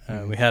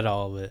 We had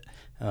all of it.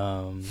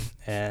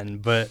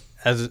 But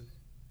as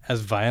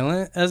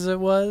violent as it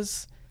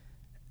was,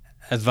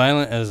 as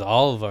violent as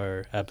all of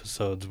our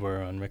episodes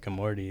were on Rick and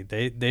Morty,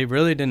 they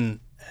really didn't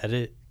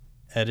edit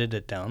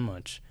it down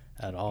much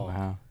at all.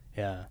 Wow.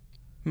 Yeah.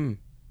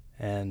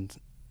 And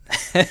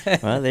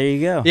well, there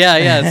you go.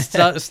 yeah,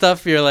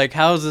 stuff you're like,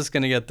 how is this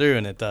going to get through?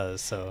 And it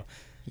does. So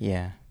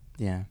yeah,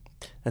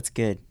 that's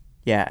good.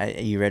 Yeah,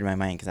 you read my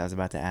mind because I was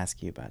about to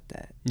ask you about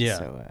that. Yeah.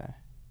 So,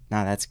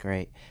 no, that's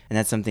great. And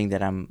that's something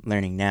that I'm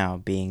learning now,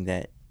 being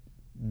that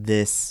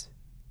this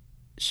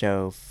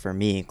show, for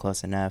me,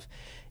 Close Enough,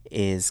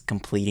 is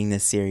completing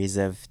this series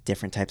of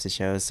different types of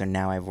shows. So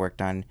now I've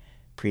worked on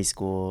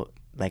preschool,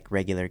 like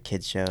regular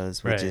kids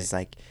shows, which is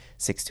like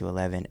 6 to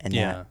 11.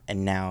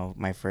 And now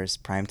my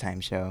first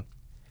primetime show.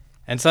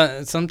 And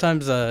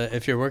sometimes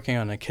if you're working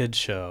on a kids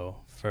show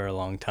for a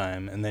long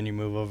time and then you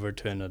move over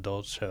to an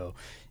adult show,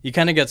 you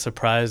kind of get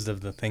surprised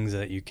of the things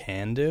that you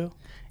can do.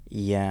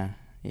 Yeah.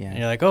 And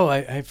you're like, oh,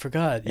 I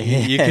forgot.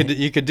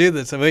 You could do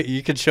this. Wait,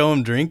 you could show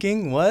them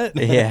drinking? What?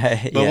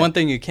 Yeah. But one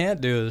thing you can't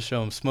do is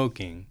show them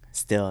smoking.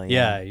 Still,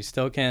 yeah. You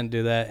still can't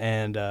do that.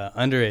 And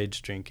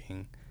underage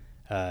drinking.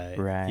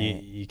 Right.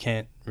 You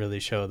can't really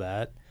show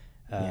that.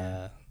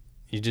 The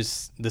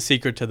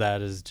secret to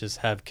that is just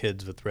have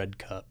kids with red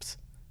cups.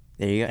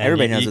 There you go.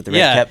 Everybody knows what the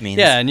red cup means.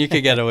 Yeah, and you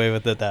could get away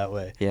with it that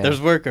way. Yeah.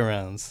 There's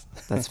workarounds.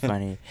 That's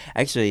funny.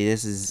 Actually,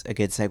 this is a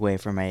good segue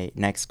for my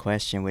next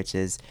question, which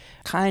is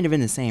kind of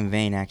in the same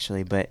vein,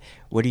 actually. But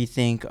what do you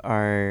think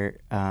are,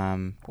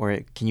 or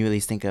can you at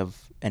least think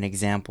of an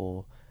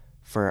example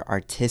for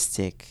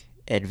artistic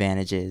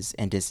advantages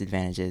and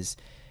disadvantages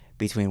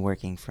between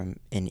working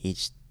in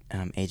each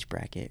age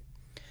bracket?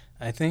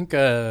 I think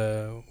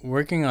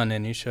working on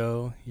any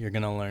show, you're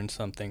going to learn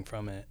something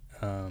from it.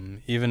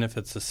 Even if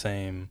it's the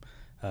same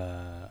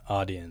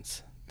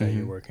audience that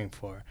you're working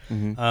for.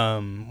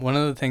 One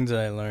of the things that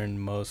I learned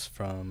most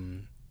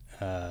from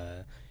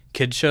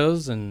kid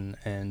shows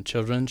and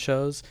children's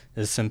shows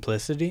is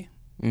simplicity.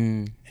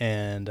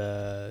 And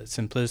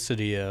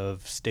simplicity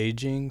of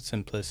staging,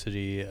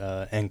 simplicity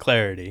and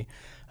clarity,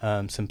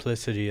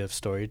 simplicity of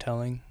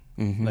storytelling.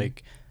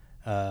 Like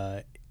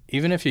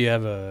even if you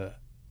have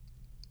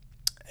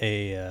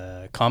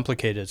a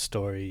complicated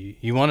story,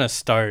 you want to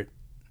start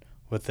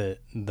with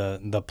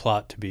the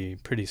plot to be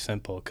pretty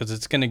simple because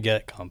it's going to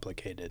get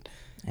complicated.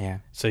 Yeah.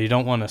 So you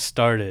don't want to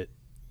start it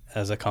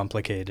as a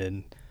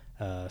complicated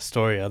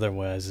story,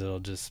 otherwise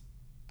it'll just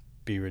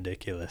be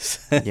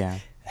ridiculous. Yeah.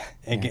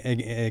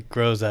 It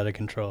grows out of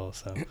control.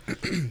 So.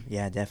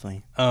 Yeah,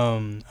 definitely.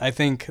 I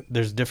think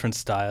there's different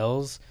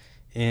styles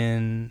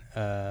in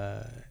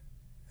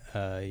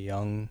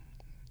young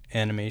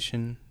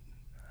animation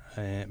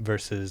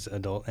versus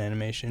adult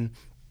animation.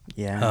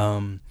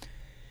 Yeah.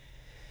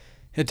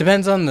 It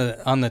depends on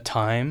the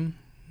time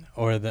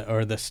or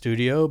the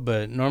studio,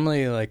 but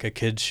normally like a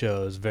kid's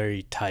show is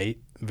very tight,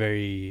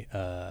 very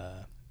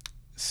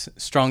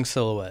strong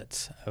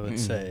silhouettes, I would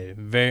say,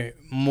 very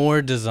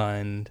more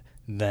designed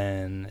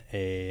than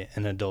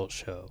an adult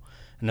show.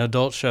 An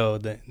adult show,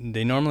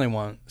 they normally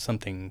want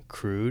something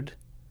crude.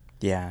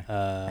 Yeah,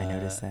 I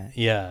noticed that.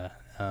 Yeah,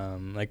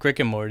 like Rick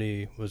and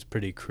Morty was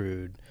pretty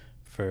crude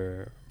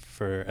for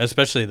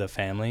especially the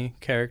family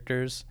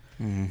characters.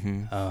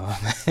 And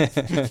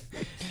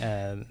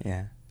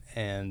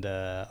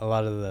a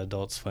lot of the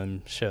Adult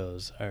Swim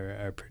shows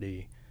are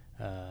pretty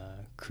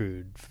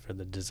crude for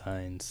the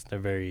designs. They're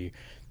a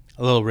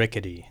little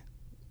rickety.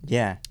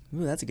 Yeah.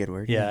 Ooh, that's a good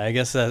word. Yeah, I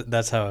guess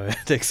that's how I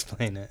would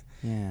explain it.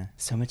 Yeah,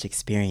 so much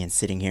experience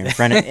sitting here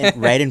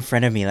right in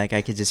front of me, like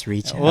I could just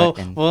reach out.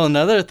 Well,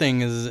 another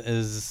thing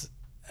is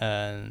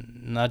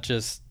not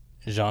just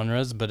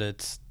genres, but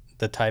it's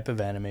the type of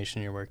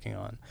animation you're working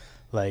on.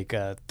 Like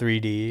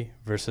 3D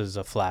versus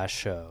a flash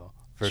show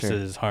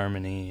versus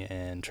harmony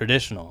and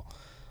traditional.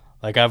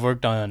 Like I've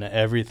worked on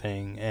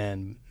everything,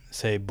 and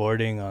say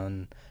boarding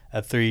on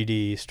a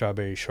 3D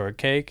strawberry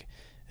shortcake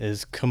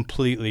is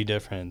completely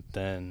different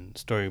than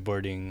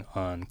storyboarding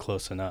on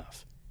Close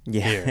Enough.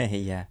 Yeah,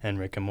 yeah. And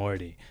Rick and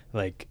Morty.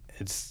 Like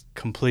it's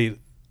complete.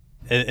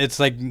 It's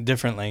like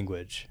different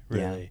language,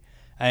 really.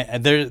 Yeah.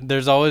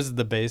 There's always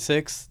the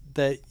basics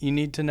that you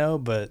need to know,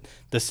 but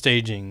the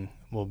staging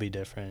will be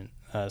different.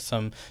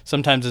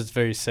 Sometimes it's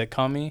very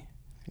sitcom-y.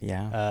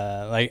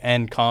 Yeah.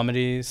 And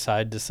comedy,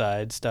 side to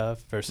side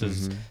stuff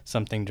versus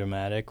something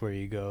dramatic where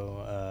you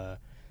go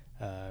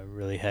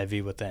really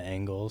heavy with the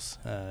angles,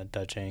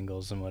 Dutch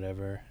angles and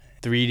whatever.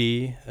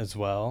 3D as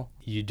well.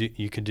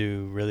 You could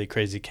do really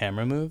crazy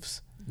camera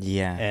moves.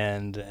 Yeah.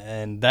 And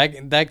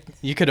that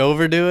you could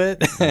overdo it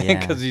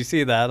because you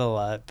see that a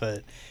lot,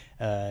 but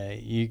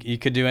you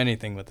could do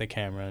anything with the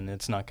camera and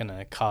it's not going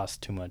to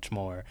cost too much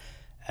more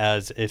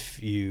as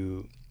if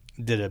you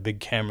did a big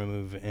camera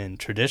move in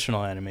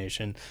traditional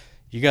animation.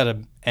 You got to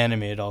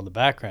animate all the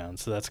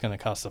backgrounds, so that's going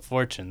to cost a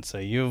fortune. So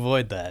you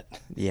avoid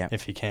that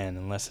if you can,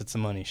 unless it's a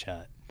money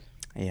shot.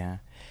 Yeah.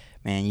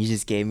 Man, you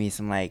just gave me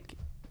some like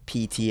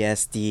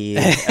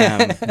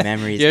PTSD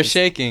memories. You're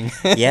shaking.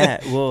 Yeah.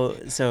 Well,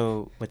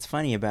 so what's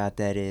funny about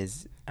that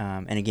is,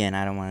 and again,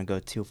 I don't want to go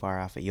too far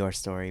off of your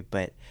story,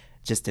 but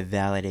just to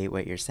validate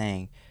what you're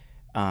saying,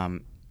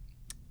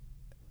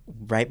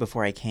 right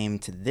before I came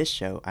to this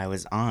show, I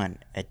was on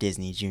a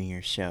Disney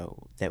Junior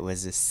show that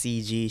was a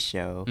CG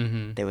show.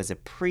 Mm-hmm. That was a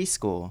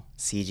preschool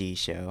CG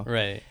show.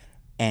 Right.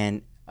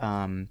 And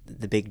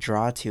the big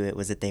draw to it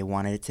was that they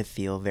wanted it to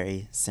feel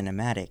very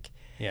cinematic.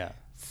 Yeah.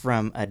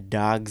 From a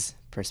dog's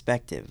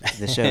perspective.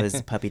 The show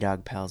is Puppy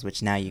Dog Pals,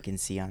 which now you can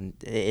see on,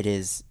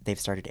 they've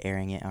started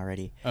airing it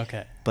already.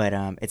 Okay. But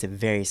it's a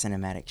very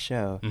cinematic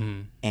show.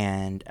 Mm-hmm.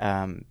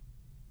 And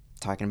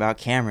talking about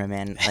camera,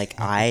 man, like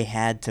I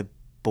had to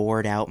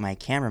board out my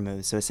camera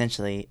moves. So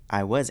essentially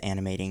I was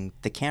animating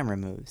the camera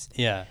moves.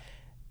 Yeah.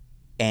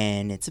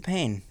 And it's a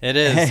pain. It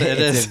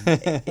is.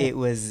 It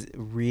was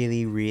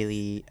really,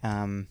 really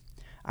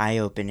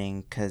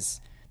eye-opening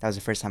because that was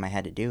the first time I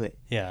had to do it.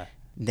 Yeah.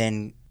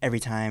 Then every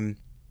time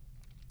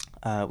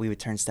we would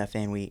turn stuff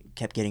in, we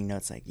kept getting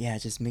notes like, yeah,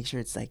 just make sure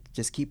it's like,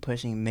 just keep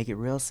pushing, make it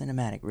real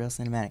cinematic, real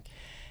cinematic.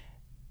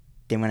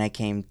 Then when I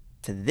came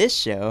to this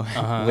show,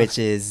 which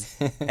is,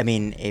 I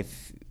mean,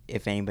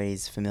 if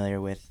anybody's familiar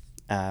with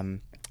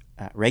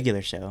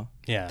regular show,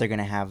 yeah, they're going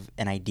to have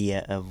an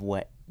idea of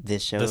what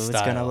this show is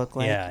style. going to look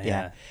like.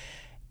 Yeah.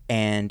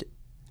 And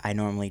I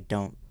normally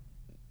don't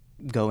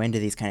go into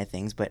these kind of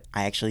things, but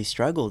I actually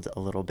struggled a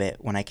little bit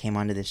when I came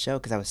onto this show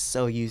because I was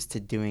so used to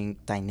doing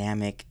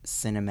dynamic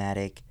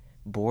cinematic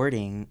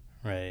boarding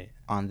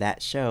on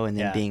that show, and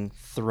then being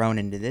thrown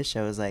into this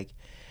show is like,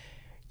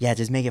 yeah,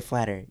 just make it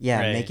flatter.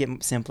 Yeah, make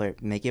it simpler.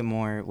 Make it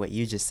more what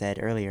you just said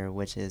earlier,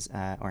 which is,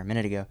 or a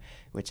minute ago,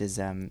 which is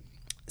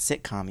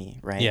sitcom-y,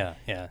 right?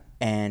 Yeah.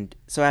 And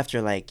so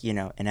after like, you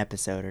know, an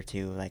episode or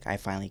two, like I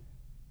finally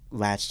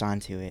latched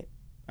onto it.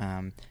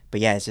 But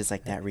yeah, it's just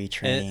like that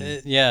retraining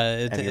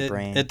of your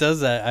brain. It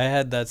does that. I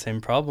had that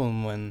same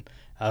problem when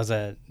I was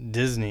at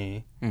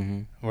Disney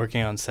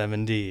working on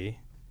 7D.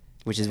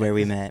 Which is where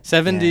we met.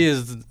 7D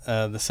is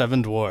the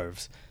Seven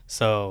Dwarves.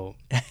 So,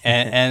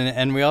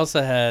 and we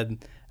also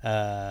had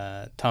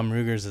Tom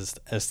Ruger's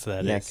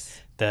aesthetic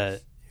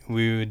that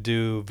we would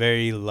do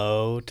very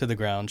low to the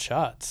ground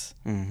shots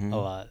a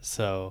lot.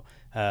 So,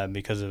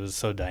 because it was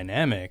so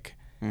dynamic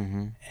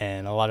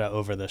and a lot of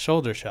over the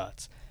shoulder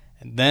shots.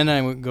 And then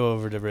I would go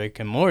over to Rick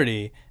and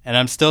Morty, and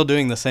I'm still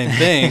doing the same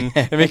thing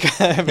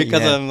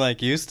because I'm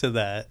like used to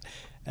that.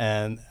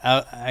 And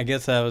I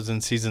guess I was in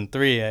season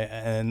 3,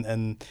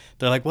 and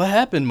they're like, "What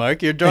happened,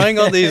 Mark? You're drawing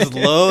all these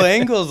low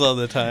angles all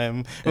the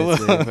time.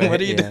 What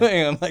are you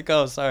doing?" I'm like,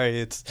 "Oh, sorry.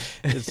 It's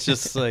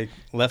just like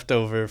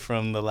leftover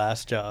from the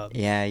last job."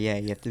 Yeah.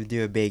 You have to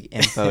do a big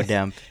info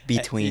dump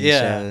between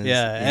shows.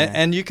 Yeah.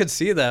 And you could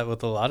see that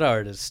with a lot of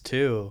artists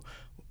too.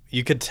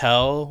 You could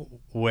tell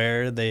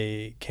where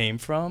they came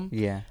from.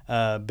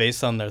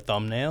 Based on their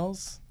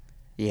thumbnails.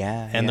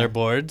 And their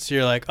boards.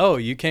 You're like, oh,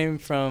 you came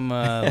from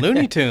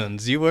Looney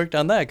Tunes. You worked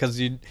on that because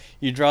you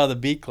draw the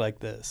beak like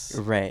this.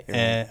 Right.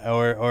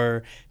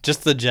 Or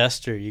just the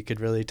gesture. You could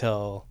really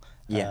tell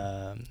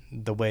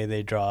the way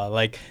they draw.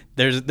 Like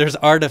there's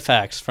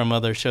artifacts from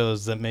other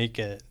shows that make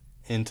it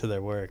into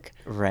their work.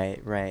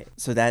 Right.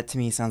 So that to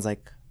me sounds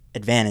like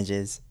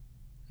advantages.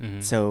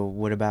 So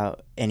what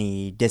about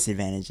any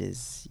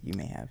disadvantages you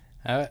may have?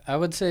 I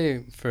would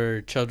say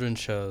for children's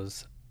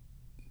shows,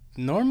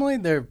 normally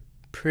they're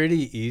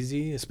pretty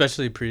easy,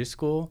 especially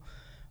preschool,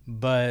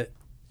 but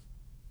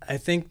I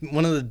think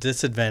one of the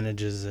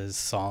disadvantages is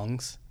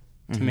songs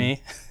to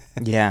me.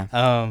 I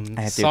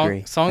have to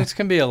agree. Songs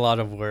can be a lot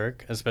of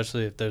work,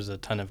 especially if there's a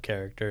ton of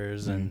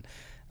characters and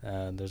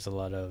there's a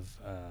lot of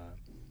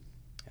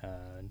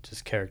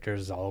just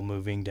characters all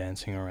moving,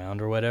 dancing around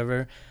or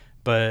whatever.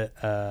 But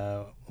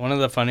one of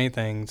the funny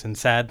things and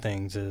sad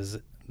things is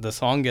the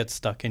song gets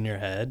stuck in your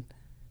head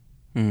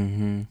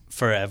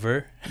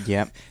forever.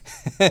 Yep.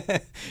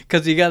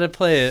 Because you got to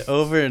play it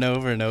over and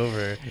over and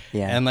over.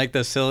 And like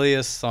the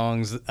silliest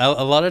songs,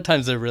 a lot of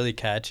times they're really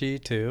catchy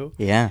too.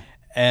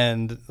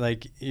 And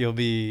like you'll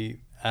be,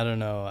 I don't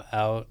know,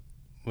 out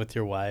with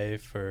your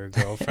wife or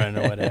girlfriend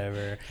or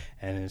whatever,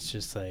 and it's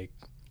just like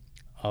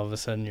all of a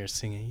sudden you're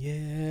singing,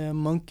 yeah,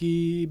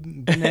 monkey,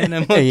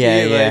 banana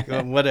monkey, like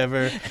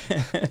whatever,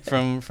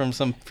 from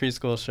some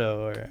preschool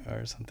show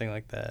or something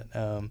like that.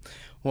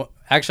 Well,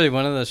 actually,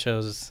 one of the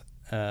shows,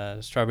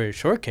 Strawberry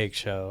Shortcake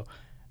show,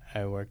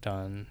 I worked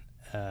on.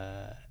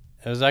 It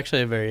was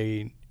actually a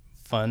very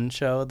fun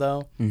show,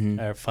 though,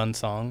 or fun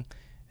song.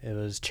 It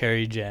was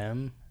Cherry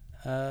Jam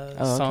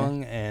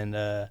song, and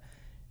it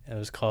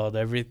was called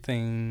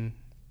Anything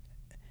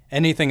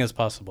is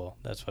Possible.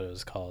 That's what it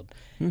was called.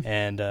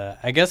 And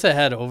I guess it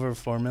had over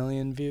 4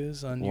 million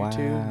views on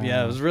YouTube.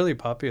 Yeah, it was really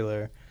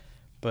popular.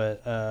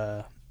 But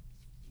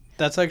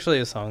that's actually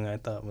a song I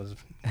thought was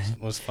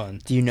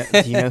fun. Do you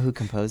know who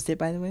composed it,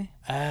 by the way?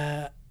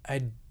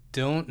 I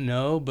don't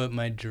know, but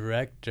my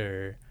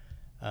director,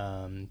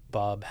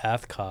 Bob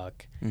Hathcock,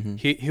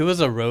 he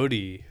was a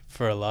roadie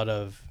for a lot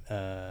of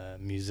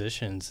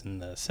musicians in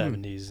the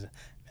 70s,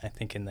 I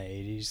think in the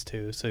 80s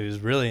too. So he was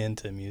really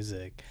into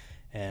music.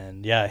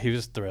 And yeah, he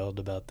was thrilled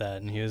about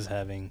that, and he was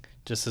having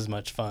just as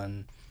much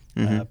fun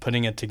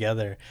putting it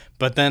together.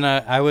 But then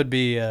I would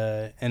be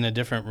in a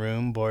different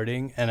room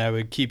boarding, and I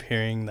would keep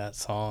hearing that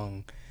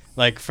song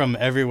like from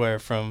everywhere,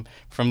 from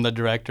the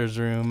director's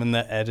room and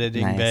the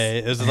editing Nice. bay.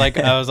 It was like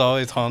I was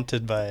always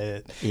haunted by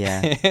it.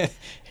 Yeah.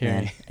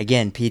 Hearing.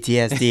 Again,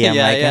 PTSD. I'm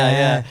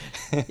Yeah.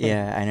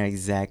 yeah, I know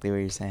exactly what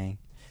you're saying.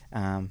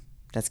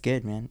 That's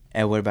good, man.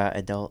 And what about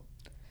adult?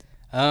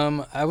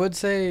 I would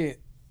say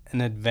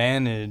an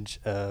advantage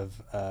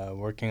of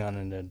working on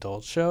an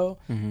adult show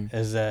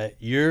is that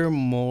you're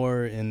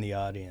more in the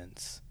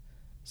audience.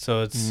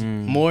 So it's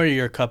more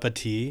your cup of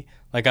tea.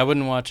 Like I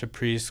wouldn't watch a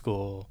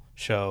preschool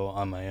show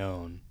on my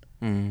own.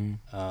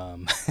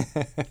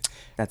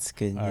 That's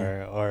good.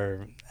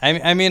 Or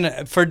I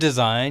mean for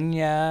design,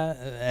 yeah,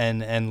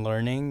 and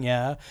learning,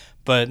 yeah,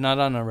 but not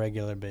on a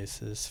regular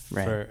basis.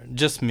 Right. For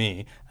just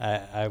me,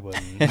 I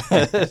wouldn't.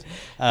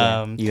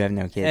 You have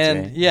no kids, and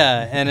right?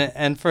 Yeah,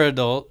 and for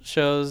adult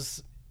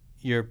shows,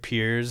 your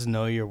peers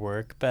know your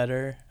work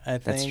better, I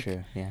think. That's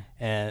true. Yeah.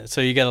 And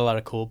so you get a lot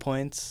of cool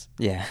points.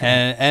 Yeah.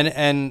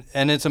 And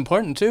it's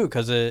important too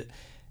because it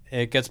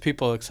gets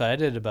people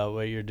excited about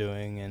what you're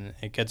doing and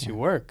it gets you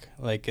work.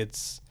 Like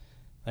it's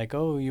like,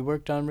 oh, you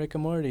worked on Rick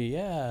and Morty,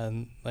 yeah.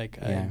 And like,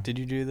 did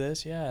you do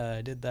this? Yeah,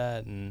 I did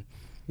that. And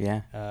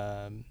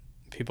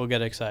people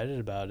get excited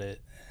about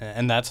it,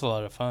 and that's a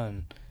lot of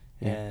fun.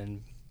 Yeah.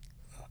 And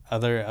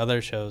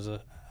other shows,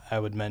 I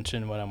would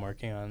mention what I'm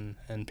working on,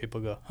 and people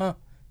go, huh.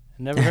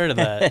 Never heard of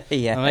that.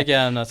 Yeah. I'm like,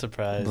 yeah, I'm not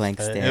surprised. Blank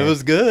stare. It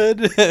was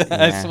good.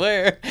 I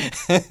swear.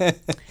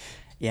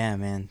 Yeah,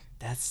 man.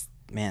 That's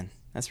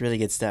really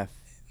good stuff.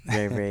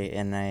 Very, very,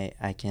 and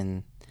I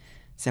can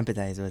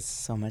sympathize with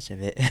so much of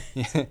it.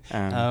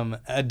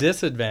 A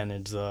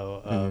disadvantage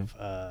though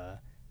of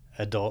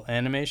adult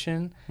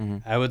animation,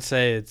 I would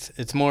say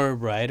it's more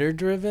writer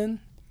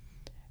driven,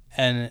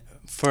 and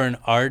for an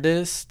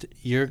artist,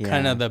 you're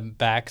kind of the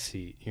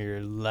backseat. You're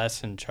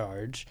less in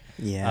charge.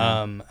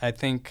 Yeah. I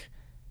think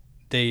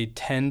they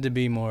tend to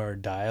be more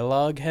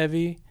dialogue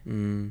heavy.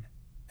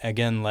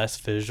 Again, less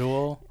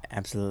visual.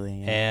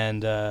 Absolutely. Yeah.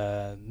 And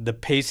the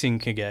pacing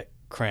can get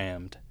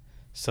crammed.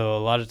 So a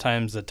lot of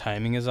times the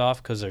timing is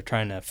off because they're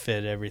trying to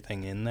fit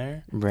everything in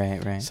there.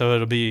 Right. So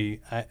it'll be,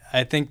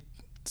 I think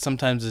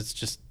sometimes it's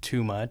just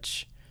too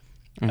much.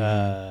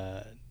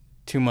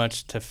 Too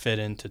much to fit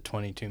into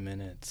 22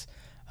 minutes.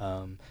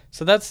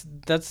 So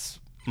that's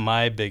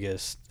my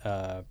biggest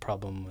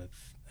problem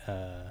with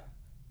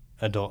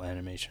adult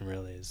animation,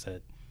 really, is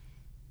that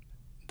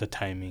the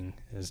timing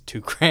is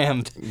too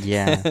crammed.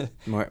 Yeah,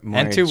 more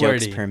and too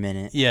jokes wordy per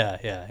minute.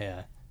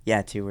 Yeah.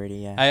 Yeah, too wordy.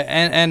 Yeah.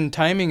 And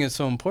timing is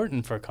so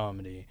important for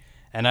comedy,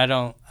 and I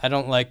don't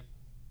like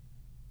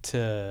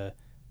to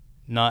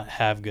not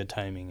have good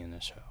timing in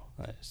a show.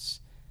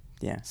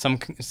 Yeah. Some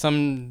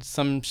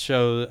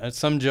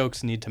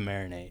jokes need to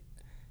marinate.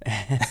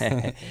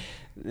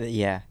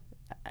 Yeah,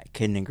 I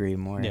couldn't agree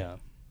more. Yeah.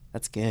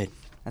 That's good.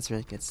 That's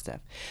really good stuff.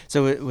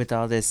 So with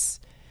all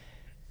this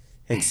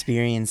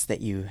experience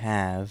that you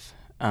have,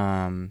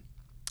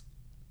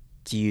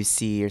 do you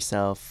see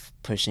yourself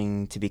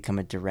pushing to become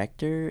a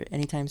director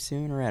anytime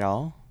soon or at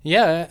all?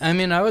 Yeah, I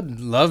mean, I would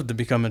love to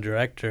become a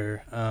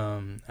director.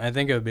 I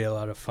think it would be a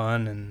lot of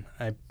fun, and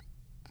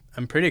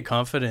I'm pretty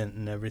confident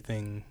in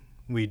everything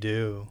we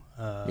do.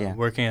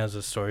 Working as a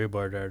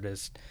storyboard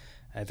artist,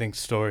 I think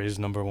story is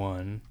number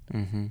one,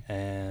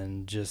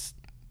 and just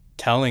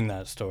telling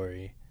that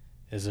story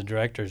is a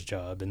director's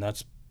job, and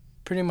that's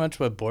pretty much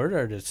what board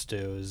artists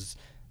do. Is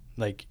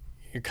like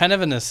you're kind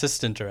of an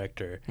assistant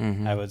director,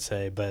 I would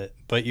say, but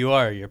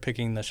you're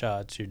picking the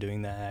shots, you're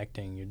doing the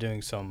acting, you're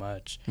doing so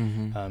much,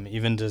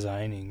 even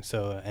designing.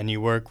 So and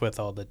you work with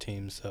all the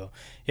teams. So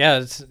yeah,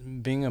 it's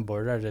being a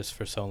board artist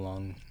for so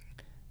long.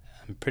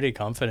 I'm pretty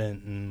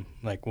confident in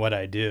like what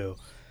I do,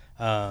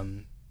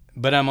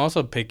 but I'm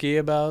also picky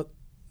about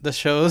the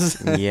shows.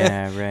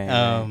 Yeah,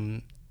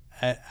 right.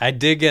 I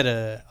did get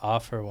an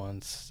offer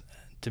once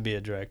to be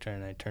a director,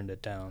 and I turned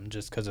it down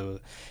just because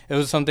it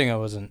was something I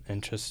wasn't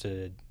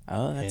interested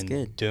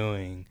in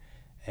doing,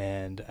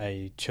 and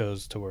I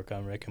chose to work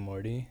on Rick and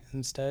Morty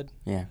instead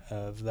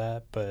of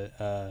that. But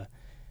I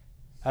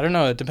don't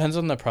know. It depends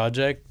on the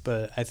project,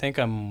 but I think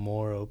I'm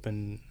more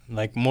open,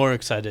 like more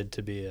excited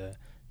to be a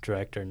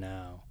director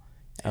now,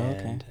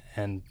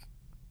 and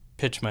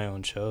pitch my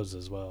own shows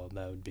as well.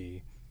 That would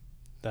be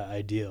the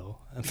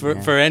ideal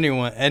for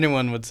anyone.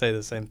 Anyone would say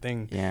the same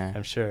thing. Yeah,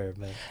 I'm sure.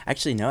 But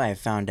actually, no, I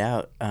found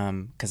out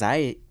because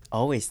I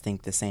always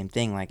think the same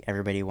thing. Like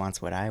everybody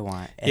wants what I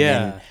want.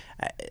 And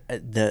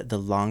then the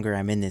longer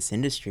I'm in this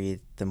industry,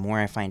 the more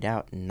I find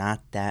out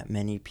not that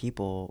many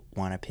people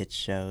want to pitch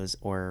shows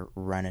or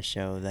run a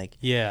show. Like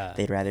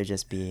they'd rather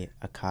just be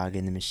a cog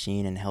in the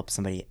machine and help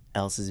somebody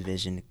else's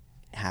vision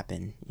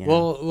happen. You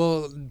know?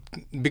 Well,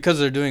 because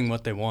they're doing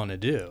what they want to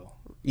do.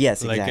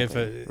 Yes, like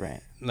exactly.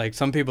 Right. Like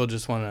some people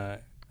just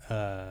want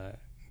to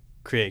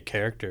create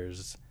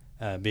characters,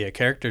 be a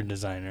character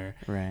designer.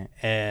 Right.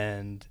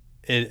 And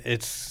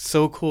it's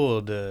so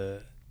cool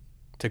to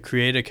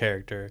create a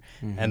character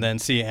and then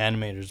see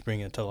animators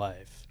bring it to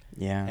life.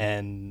 Yeah.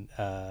 And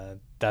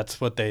that's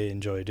what they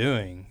enjoy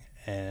doing.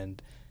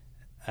 And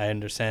I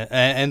understand.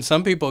 And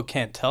some people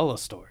can't tell a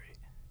story.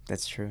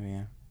 That's true,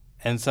 yeah.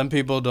 and some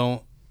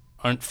people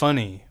aren't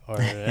funny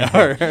I'm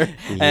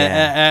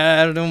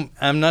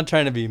not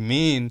trying to be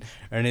mean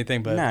or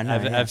anything, but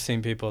I've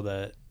seen people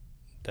that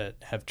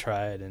have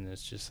tried, and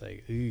it's just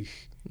like, ooh.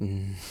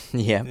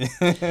 Yeah.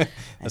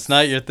 It's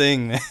not your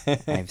thing, man.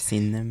 I've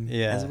seen them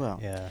as well.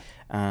 Yeah.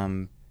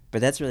 But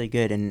that's really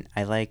good, and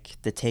I like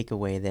the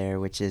takeaway there,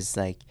 which is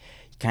like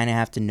you kind of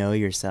have to know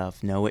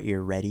yourself, know what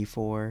you're ready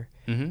for,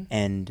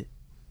 and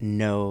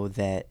know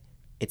that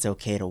it's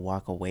okay to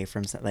walk away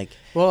from something. Like,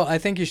 well, I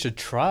think you should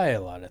try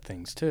a lot of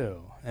things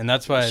too, and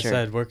that's why I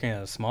said working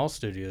at a small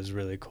studio is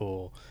really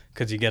cool,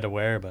 because you get to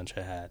wear a bunch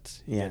of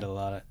hats. You get a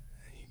lot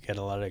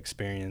of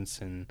experience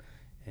in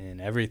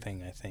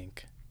everything, I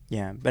think.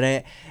 Yeah, but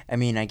I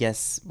mean, I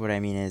guess what I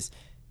mean is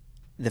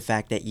the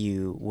fact that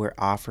you were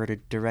offered a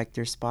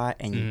director spot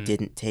and you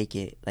didn't take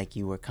it, like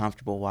you were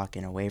comfortable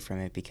walking away from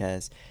it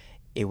because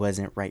it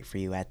wasn't right for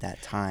you at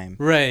that time.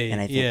 Right. And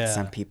I think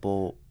some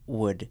people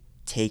would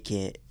take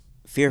it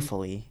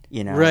fearfully,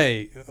 you know.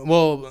 Right.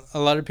 Well, a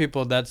lot of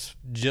people, that's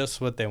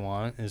just what they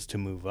want, is to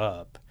move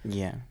up.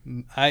 Yeah.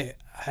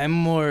 I'm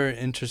more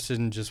interested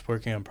in just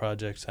working on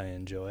projects I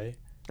enjoy.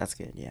 That's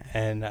good, yeah.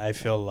 And I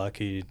feel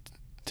lucky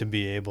to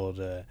be able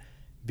to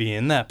be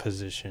in that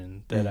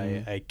position that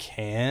I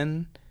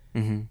can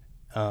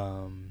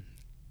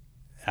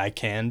I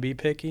can be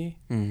picky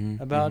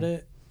about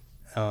it,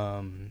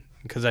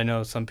 because I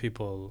know some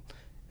people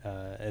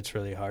it's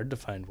really hard to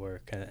find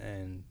work,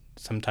 and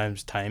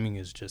sometimes timing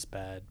is just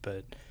bad,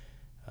 but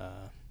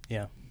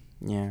yeah,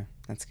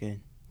 that's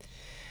good.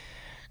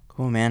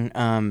 Cool,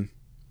 man.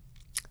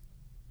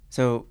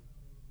 So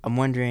I'm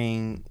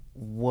wondering,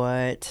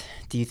 what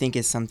do you think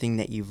is something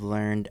that you've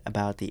learned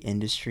about the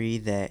industry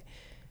that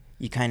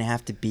you kind of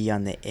have to be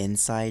on the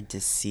inside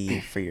to see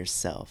for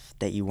yourself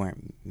that you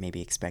weren't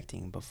maybe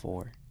expecting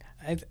before?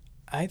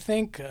 I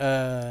think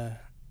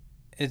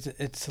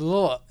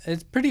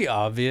it's pretty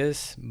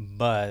obvious,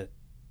 but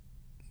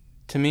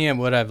to me,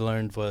 what I've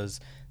learned was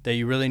that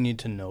you really need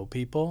to know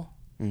people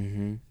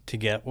to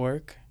get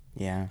work.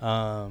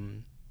 Yeah.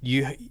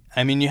 You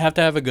have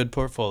to have a good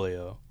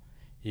portfolio.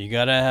 You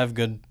gotta have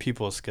good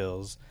people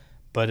skills,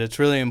 but it's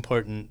really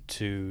important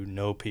to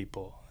know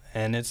people.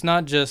 And it's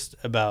not just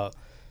about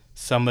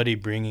somebody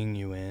bringing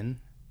you in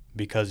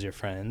because you're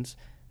friends.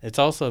 It's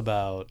also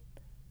about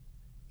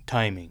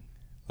timing,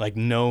 like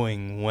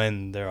knowing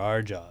when there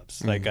are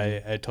jobs. Like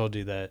I told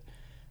you that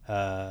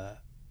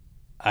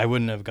I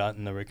wouldn't have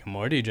gotten the Rick and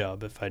Morty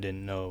job if I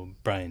didn't know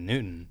Brian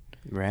Newton.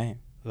 Right.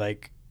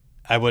 Like,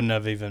 I wouldn't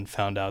have even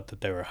found out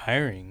that they were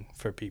hiring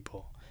for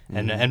people.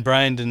 And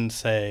Brian didn't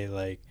say,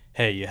 like,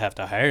 hey, you have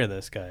to hire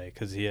this guy,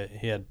 because he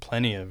had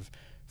plenty of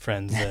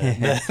friends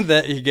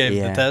that he gave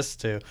the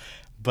test to.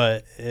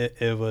 But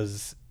it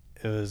was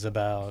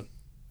about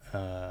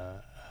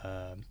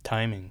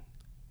timing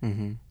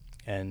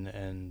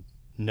and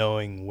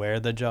knowing where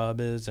the job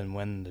is and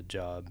when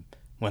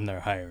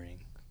they're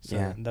hiring.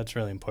 So that's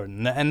really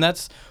important. And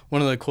that's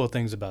one of the cool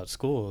things about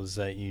school, is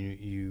that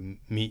you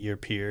meet your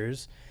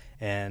peers.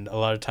 And a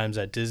lot of times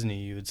at Disney,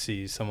 you would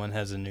see someone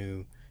has a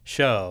new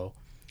show,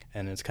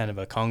 and it's kind of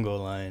a Congo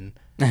line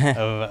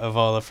of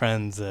all the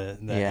friends that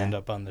end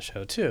up on the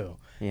show too.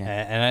 Yeah.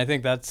 And I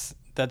think that's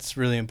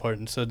really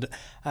important. So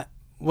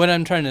what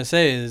I'm trying to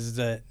say is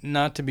that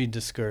not to be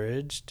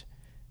discouraged.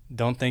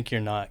 Don't think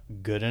you're not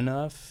good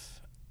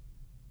enough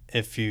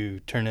if you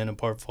turn in a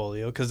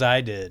portfolio, because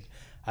I did.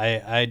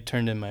 I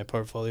turned in my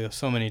portfolio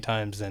so many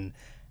times, and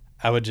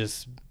I would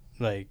just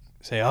like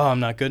say, oh, I'm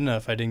not good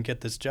enough, I didn't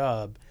get this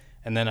job.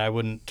 And then I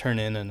wouldn't turn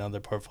in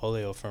another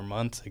portfolio for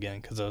months again,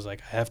 because I was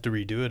like, I have to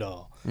redo it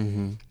all.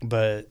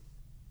 But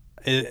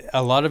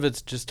a lot of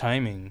it's just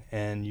timing,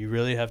 and you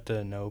really have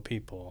to know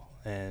people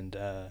and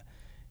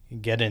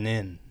get an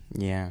in.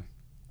 Yeah,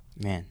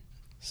 man.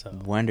 So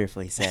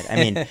wonderfully said. I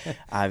mean,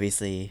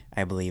 obviously,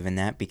 I believe in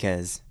that,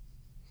 because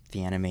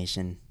the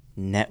animation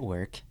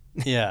network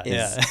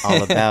is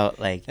all about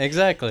like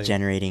exactly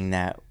generating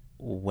that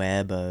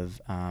web of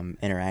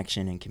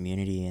interaction and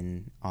community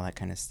and all that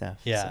kind of stuff.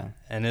 Yeah, so,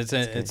 and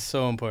it's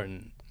so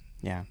important.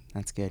 Yeah,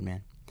 that's good,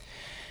 man.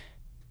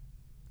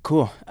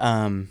 Cool.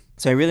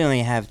 So I really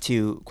only have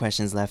 2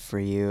 questions left for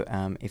you.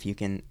 If you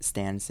can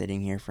stand sitting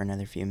here for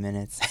another few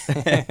minutes.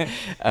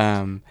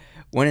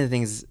 One of the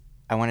things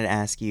I wanted to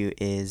ask you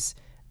is,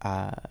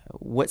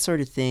 what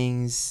sort of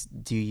things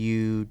do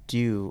you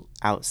do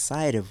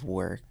outside of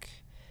work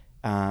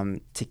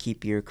to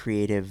keep your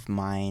creative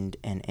mind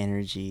and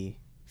energy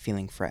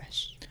feeling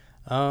fresh?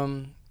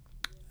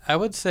 I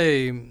would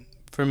say,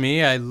 for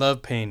me, I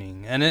love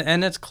painting,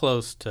 and it's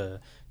close to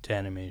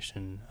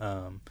animation.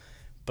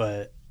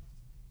 But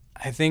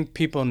I think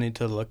people need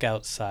to look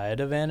outside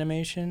of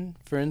animation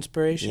for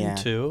inspiration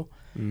too.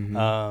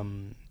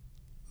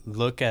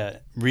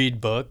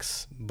 Read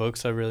books.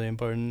 Books are really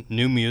important.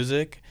 New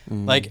music,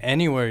 like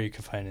anywhere you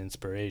can find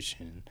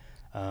inspiration.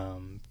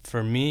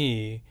 For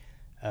me,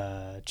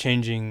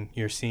 changing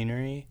your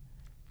scenery,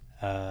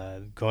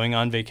 going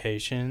on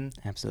vacation,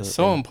 absolutely, is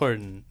so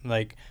important.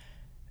 Like,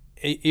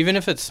 even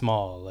if it's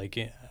small, like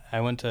I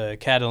went to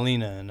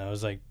Catalina, and I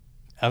was like,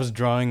 I was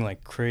drawing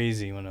like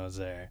crazy when I was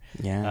there.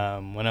 Yeah.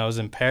 When I was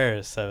in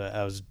Paris,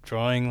 I was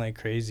drawing like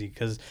crazy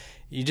because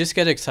you just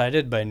get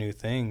excited by new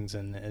things,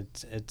 and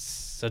it's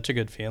such a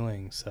good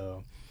feeling.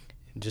 So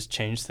just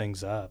change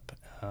things up.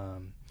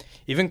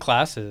 Even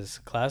classes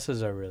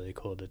are really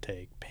cool to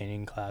take.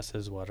 Painting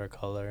classes,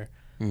 watercolor,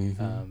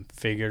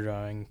 figure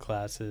drawing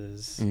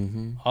classes,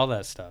 all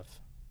that stuff.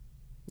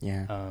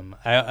 Yeah.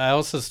 I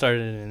also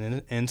started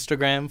an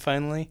Instagram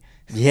finally.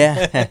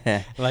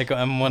 Yeah. Like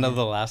I'm one of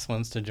the last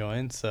ones to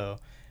join, so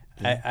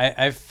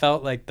I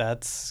felt like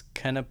that's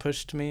kind of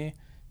pushed me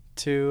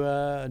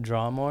to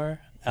draw more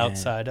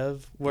outside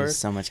of work. There's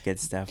so much good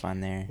stuff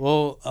on there.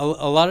 Well,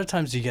 a lot of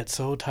times you get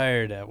so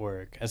tired at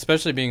work,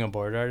 especially being a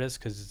board artist,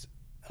 because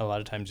a lot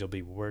of times you'll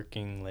be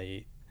working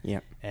late.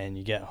 Yep. And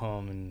you get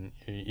home and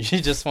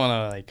you just want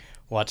to like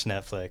watch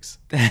Netflix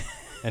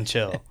and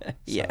chill.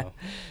 Yeah.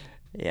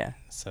 Yeah.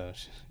 So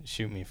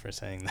shoot me for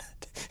saying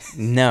that.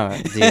 No,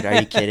 dude,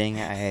 are you kidding?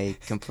 I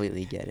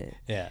completely get it.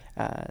 Yeah.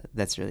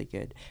 That's really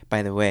good.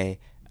 By the way,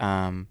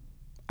 I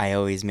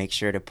always make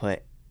sure to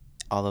put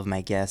all of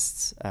my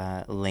guests'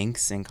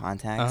 links and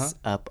contacts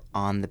up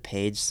on the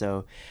page.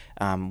 So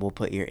we'll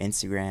put your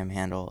Instagram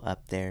handle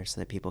up there so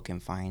that people can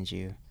find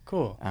you.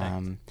 Cool.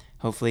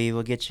 Hopefully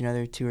we'll get you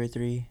another 2 or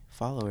 3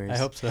 followers. I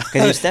hope so.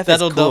 Because your stuff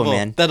is cool,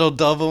 man. That'll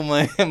double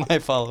my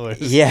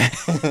followers. Yeah.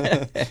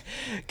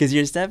 Because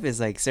your stuff is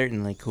like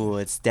certainly cool.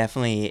 It's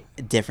definitely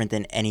different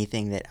than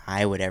anything that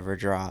I would ever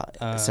draw.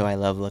 So I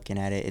love looking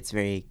at it. It's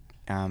very,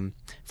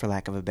 for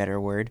lack of a better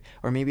word,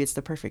 or maybe it's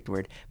the perfect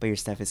word, but your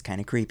stuff is kind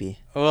of creepy.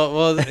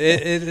 Well,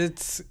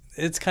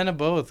 it's kind of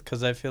both,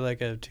 because I feel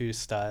like I have 2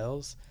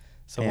 styles.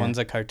 So one's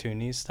a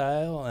cartoony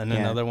style, and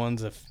another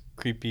one's a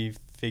creepy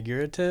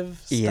figurative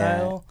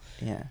style.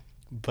 Yeah.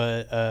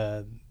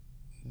 But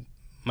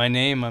my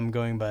name I'm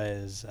going by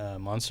is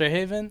Monster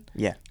Haven.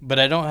 Yeah. But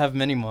I don't have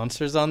many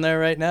monsters on there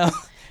right now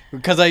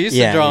because I used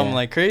to draw them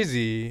like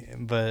crazy.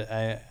 But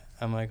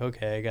I'm like,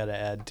 okay, I got to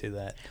add to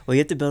that. Well, you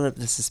have to build up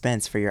the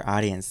suspense for your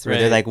audience where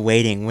they're like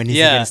waiting when he's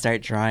going to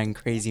start drawing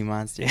crazy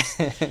monsters.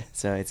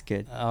 So it's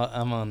good.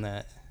 I'm on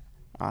that.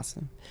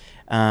 Awesome.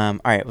 All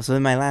right. Well, so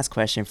then my last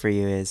question for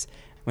you is,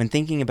 when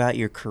thinking about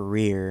your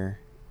career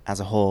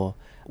as a whole,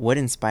 what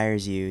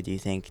inspires you, do you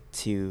think,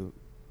 to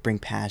bring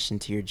passion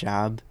to your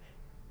job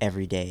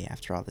every day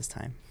after all this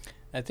time?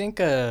 I think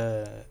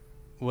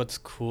what's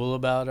cool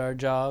about our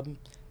job,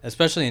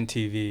 especially in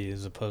TV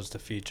as opposed to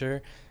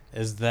feature,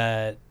 is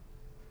that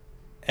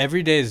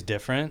every day is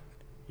different.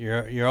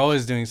 You're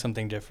always doing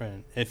something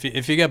different. If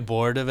you get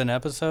bored of an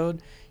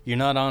episode, you're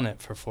not on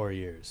it for 4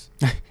 years.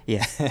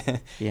 Yeah.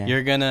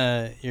 You're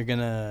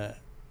gonna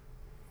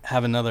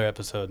have another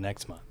episode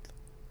next month.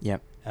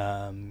 Yep.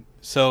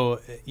 So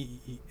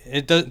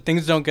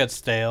things don't get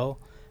stale.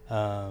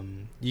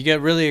 You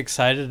get really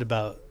excited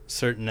about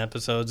certain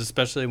episodes,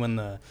 especially when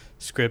the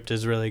script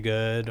is really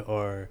good,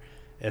 or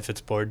if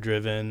it's board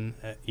driven,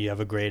 you have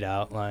a great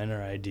outline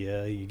or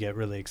idea you get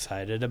really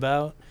excited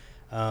about.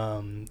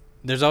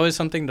 There's always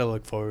something to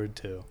look forward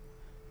to.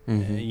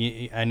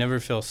 I never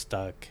feel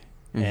stuck.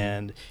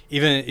 And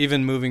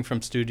even moving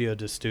from studio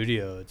to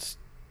studio, it's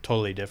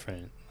totally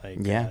different.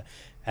 Like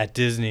at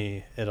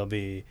Disney, it'll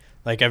be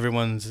like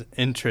everyone's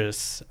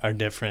interests are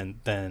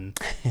different than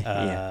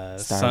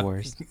Star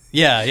Wars.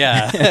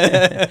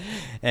 Yeah.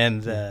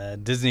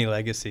 And Disney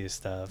Legacy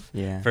stuff.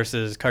 Yeah.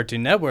 Versus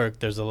Cartoon Network,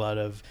 there's a lot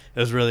of, it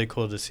was really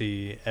cool to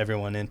see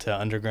everyone into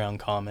underground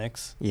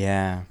comics.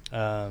 Yeah.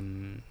 A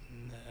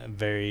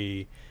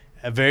very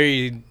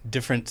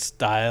different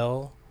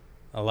style,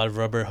 a lot of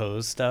rubber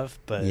hose stuff,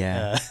 but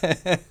yeah.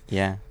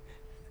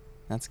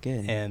 That's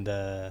good.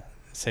 And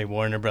say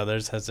Warner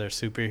Brothers has their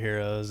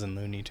superheroes and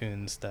Looney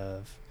Tunes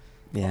stuff.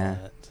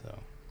 Yeah. So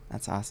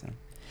that's awesome.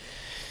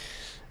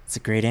 It's a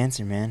great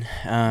answer, man.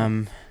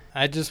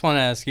 I just want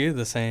to ask you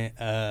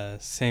the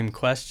same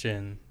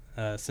question,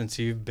 since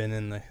you've been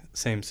in the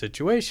same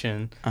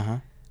situation.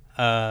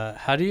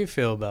 How do you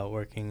feel about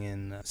working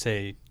in,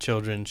 say,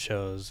 children's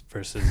shows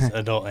versus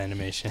adult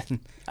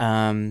animation?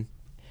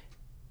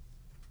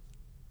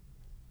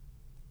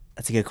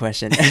 That's a good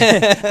question.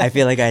 I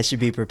feel like I should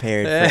be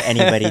prepared for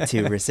anybody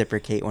to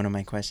reciprocate one of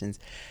my questions.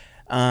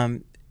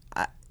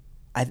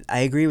 I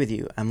agree with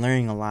you. I'm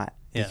learning a lot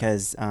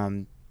because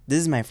this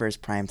is my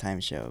first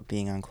primetime show,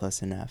 being on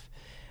Close Enough.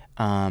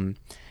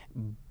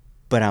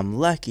 But I'm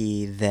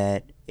lucky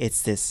that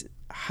it's this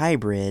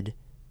hybrid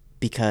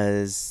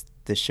because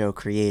the show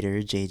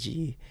creator,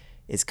 JG,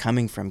 is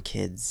coming from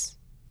kids'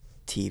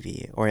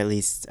 TV, or at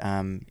least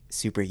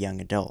super young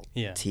adult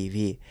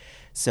TV.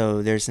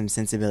 So there's some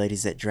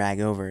sensibilities that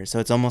drag over. So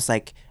it's almost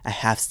like a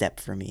half step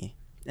for me.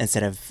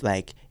 Instead of,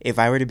 like, if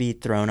I were to be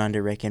thrown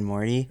onto Rick and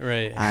Morty,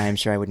 I'm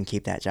sure I wouldn't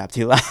keep that job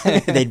too long.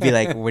 They'd be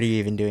like, what are you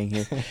even doing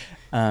here?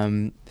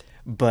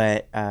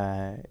 But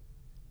I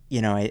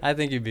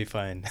think you'd be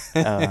fine.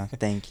 Oh,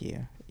 thank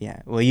you.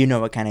 Yeah. Well, you know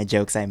what kind of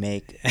jokes I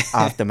make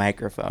off the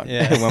microphone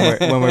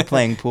when we're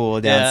playing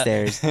pool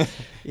downstairs.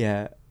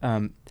 Yeah.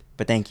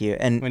 But thank you.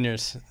 And when you're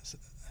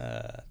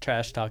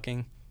trash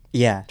talking.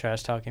 Yeah.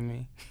 Trash talking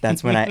me.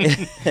 That's when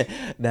I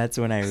that's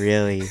when I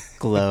really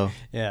glow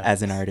Yeah.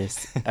 as an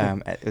artist.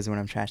 Is when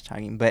I'm trash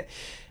talking. But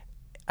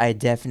I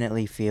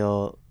definitely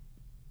feel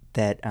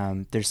that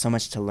there's so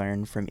much to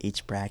learn from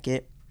each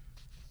bracket.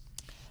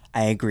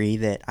 I agree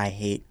that I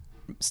hate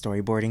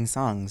storyboarding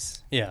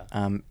songs. Yeah.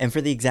 And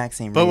for the exact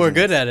same But reasons. we're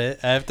good at it,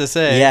 I have to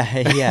say.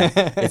 Yeah,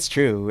 it's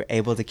true. We're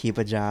able to keep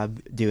a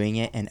job doing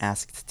it and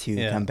asked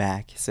to come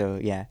back. So,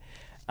 yeah.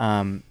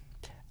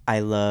 I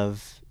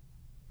love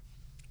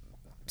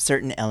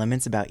certain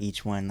elements about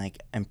each one,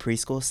 like in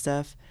preschool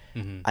stuff.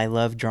 Mm-hmm. I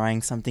love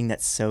drawing something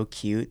that's so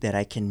cute that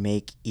I can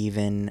make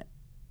even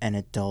an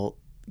adult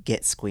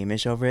get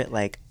squeamish over it.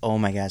 Like, oh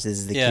my gosh, this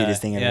is the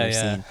cutest thing I've ever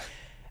seen.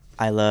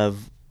 I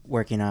love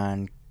working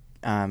on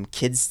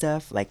kids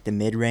stuff, like the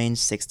mid-range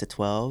 6 to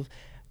 12,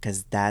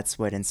 because that's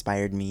what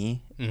inspired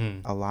me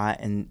a lot,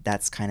 and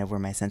that's kind of where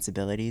my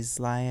sensibilities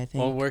lie, I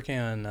think. Well, working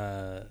on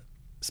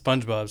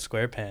SpongeBob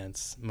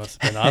SquarePants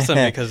must have been awesome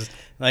because,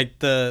 like,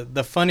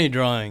 the funny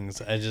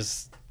drawings, I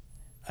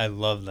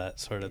love that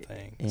sort of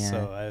thing. Yeah.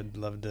 So I'd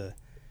love to.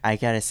 I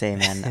gotta say,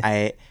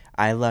 man,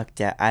 I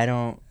lucked out. I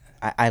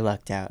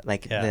lucked out.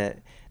 Like,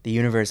 the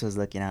universe was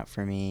looking out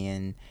for me,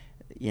 and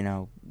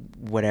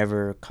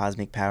whatever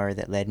cosmic power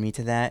that led me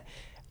to that,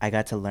 I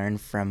got to learn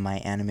from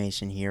my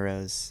animation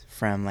heroes,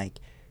 from like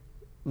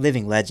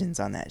living legends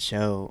on that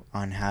show,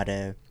 on how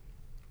to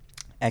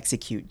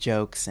execute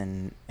jokes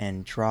and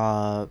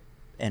draw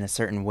in a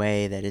certain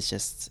way that is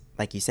just,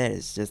 like you said,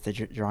 it's just the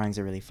drawings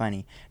are really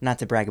funny. Not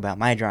to brag about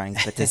my drawings,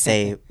 but to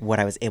say what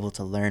I was able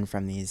to learn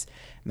from these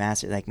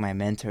masters, like my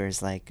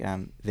mentors, like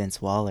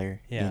Vince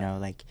Waller.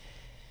 Like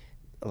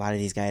a lot of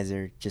these guys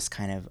are just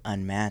kind of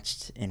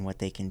unmatched in what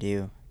they can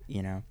do.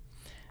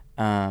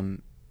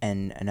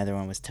 And another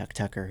one was Tuck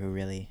Tucker, who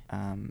really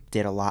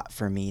did a lot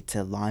for me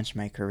to launch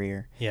my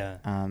career.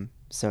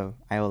 So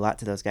I owe a lot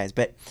to those guys.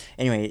 But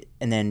anyway,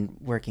 and then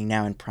working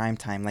now in prime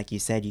time, like you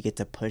said, you get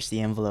to push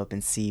the envelope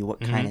and see what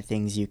kind of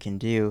things you can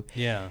do.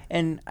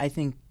 And I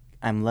think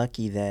I'm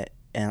lucky that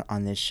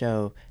on this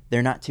show,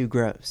 they're not too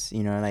gross.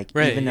 Like,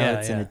 even though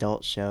it's an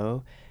adult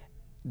show,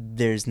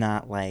 there's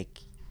not like,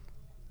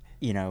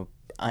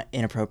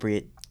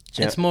 inappropriate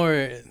jokes. It's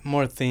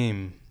more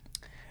theme.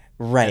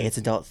 Right, it's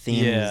adult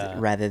themes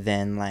rather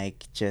than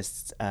like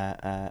just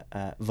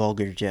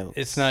vulgar jokes.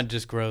 It's not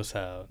just gross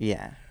out.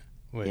 Yeah.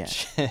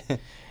 Which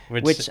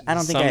I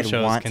don't think I'd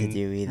want to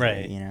do either,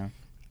 right.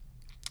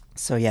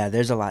 So yeah,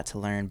 there's a lot to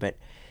learn, but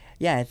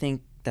yeah, I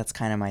think that's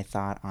kind of my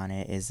thought on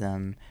it is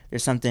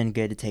there's something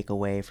good to take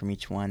away from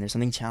each one. There's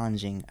something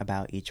challenging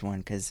about each one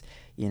because,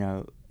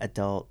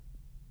 adult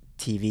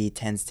TV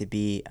tends to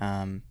be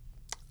a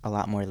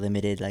lot more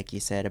limited, like you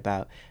said,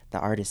 about the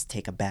artists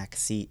take a back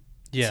seat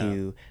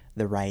to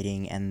the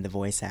writing and the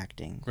voice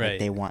acting. Right. Like,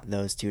 they want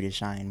those two to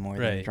shine more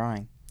than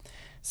drawing.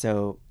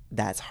 So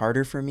that's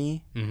harder for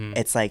me.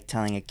 It's like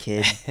telling a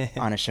kid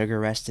on a sugar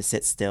rush to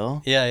sit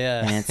still.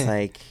 And it's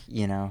like,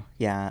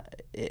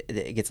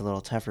 it gets a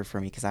little tougher for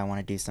me because I want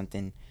to do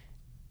something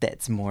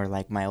that's more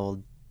like my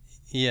old,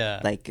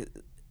 like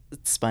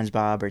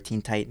SpongeBob or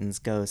Teen Titans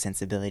Go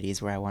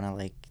sensibilities, where I want to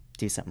like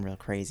do something real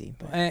crazy.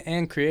 But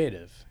and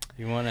creative.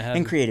 You want to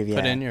have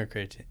put in your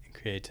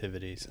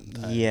creativity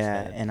sometimes.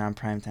 And on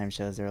primetime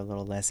shows, they're a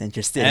little less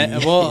interested. A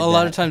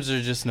lot of times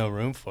there's just no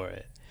room for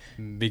it.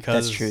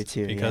 Because that's true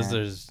too. Because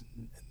there's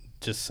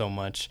just so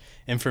much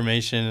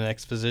information and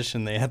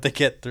exposition they have to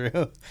get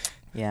through.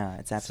 Yeah,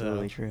 it's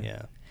absolutely true.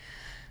 Yeah.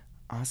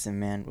 Awesome,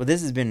 man. Well,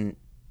 this has been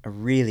a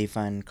really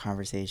fun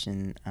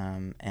conversation,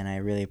 and I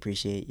really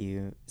appreciate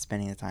you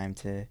spending the time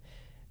to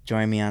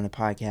join me on the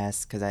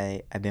podcast because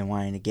I've been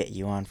wanting to get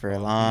you on for a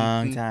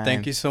long time.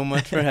 Thank you so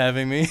much for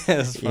having me. It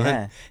was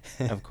fun.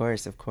 Yeah, of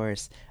course.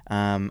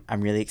 I'm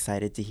really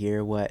excited to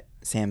hear what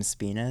Sam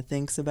Spina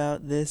thinks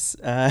about this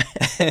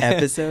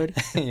episode.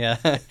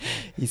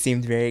 He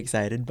seemed very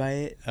excited by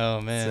it.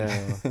 Oh,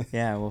 man. So,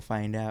 yeah, we'll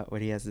find out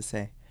what he has to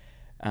say.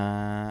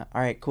 All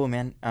right, cool,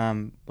 man.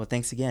 Well,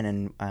 thanks again,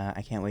 and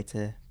I can't wait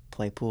to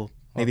play pool.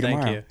 Maybe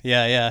tomorrow. Thank you.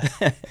 Yeah.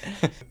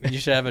 You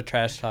should have a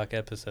trash talk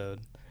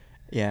episode.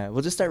 Yeah,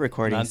 we'll just start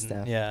recording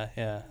stuff.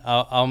 Yeah.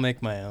 I'll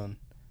make my own.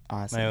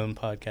 Awesome. My own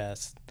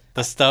podcast.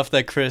 The stuff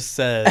that Chris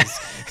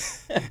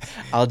says.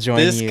 I'll join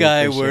you. This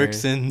guy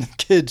works in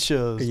kid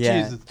shows.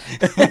 Yeah. Jesus.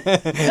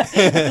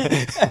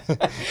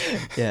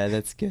 Yeah,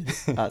 that's good.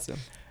 Awesome.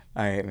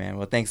 All right, man.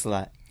 Well, thanks a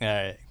lot. All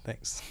right.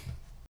 Thanks.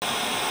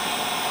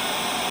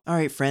 All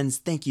right, friends.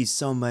 Thank you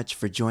so much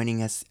for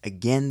joining us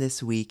again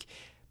this week.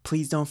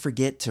 Please don't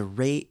forget to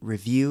rate,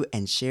 review,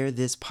 and share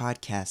this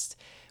podcast,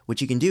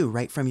 which you can do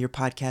right from your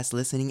podcast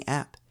listening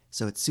app.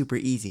 So it's super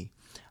easy.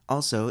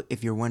 Also,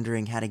 if you're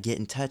wondering how to get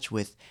in touch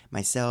with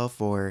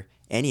myself or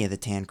any of the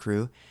TAN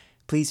crew,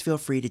 please feel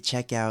free to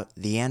check out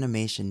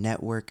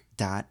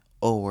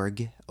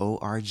theanimationnetwork.org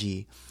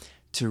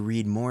to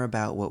read more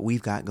about what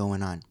we've got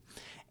going on.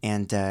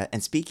 And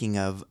speaking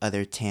of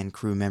other TAN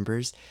crew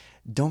members,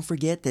 don't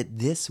forget that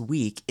this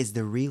week is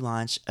the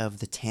relaunch of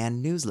the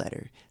TAN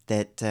newsletter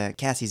that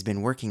Cassie's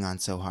been working on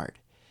so hard.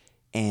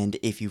 And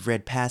if you've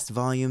read past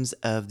volumes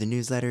of the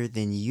newsletter,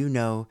 then you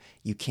know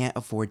you can't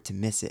afford to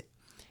miss it.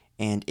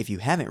 And if you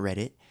haven't read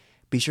it,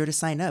 be sure to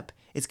sign up.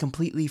 It's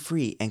completely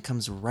free and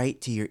comes right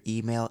to your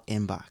email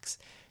inbox.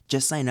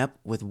 Just sign up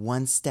with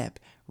one step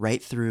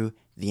right through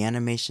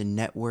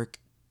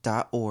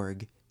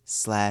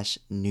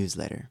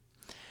theanimationnetwork.org/newsletter.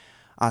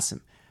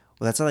 Awesome.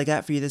 Well, that's all I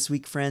got for you this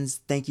week,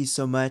 friends. Thank you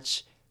so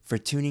much for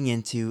tuning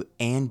into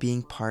and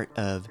being part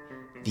of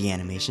the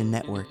Animation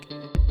Network.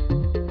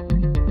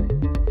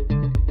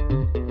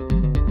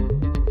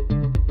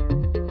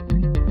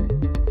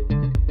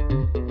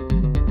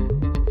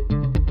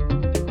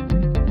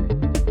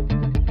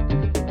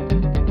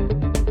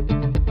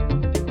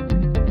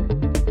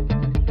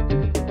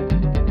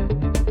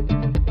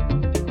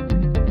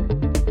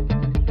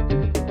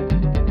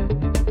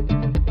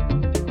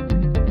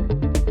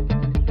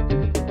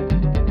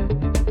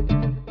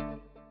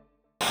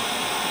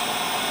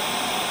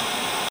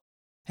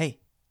 Hey,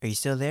 are you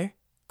still there?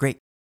 Great.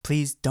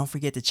 Please don't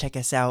forget to check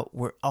us out.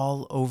 We're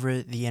all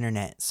over the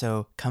internet.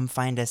 So come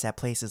find us at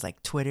places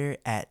like Twitter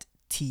at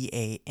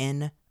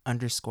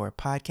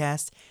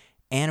TAN_podcast.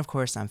 And of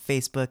course on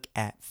Facebook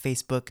at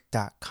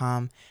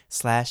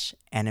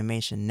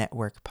facebook.com/Animation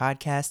Network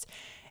Podcast.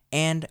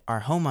 And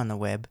our home on the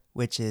web,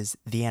 which is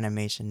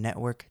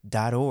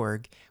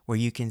theanimationnetwork.org, where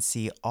you can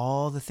see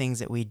all the things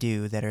that we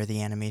do that are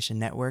the Animation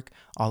Network,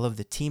 all of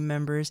the team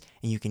members,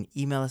 and you can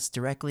email us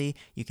directly.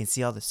 You can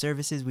see all the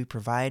services we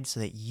provide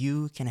so that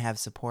you can have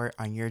support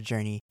on your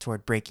journey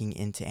toward breaking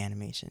into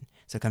animation.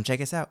 So come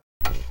check us out.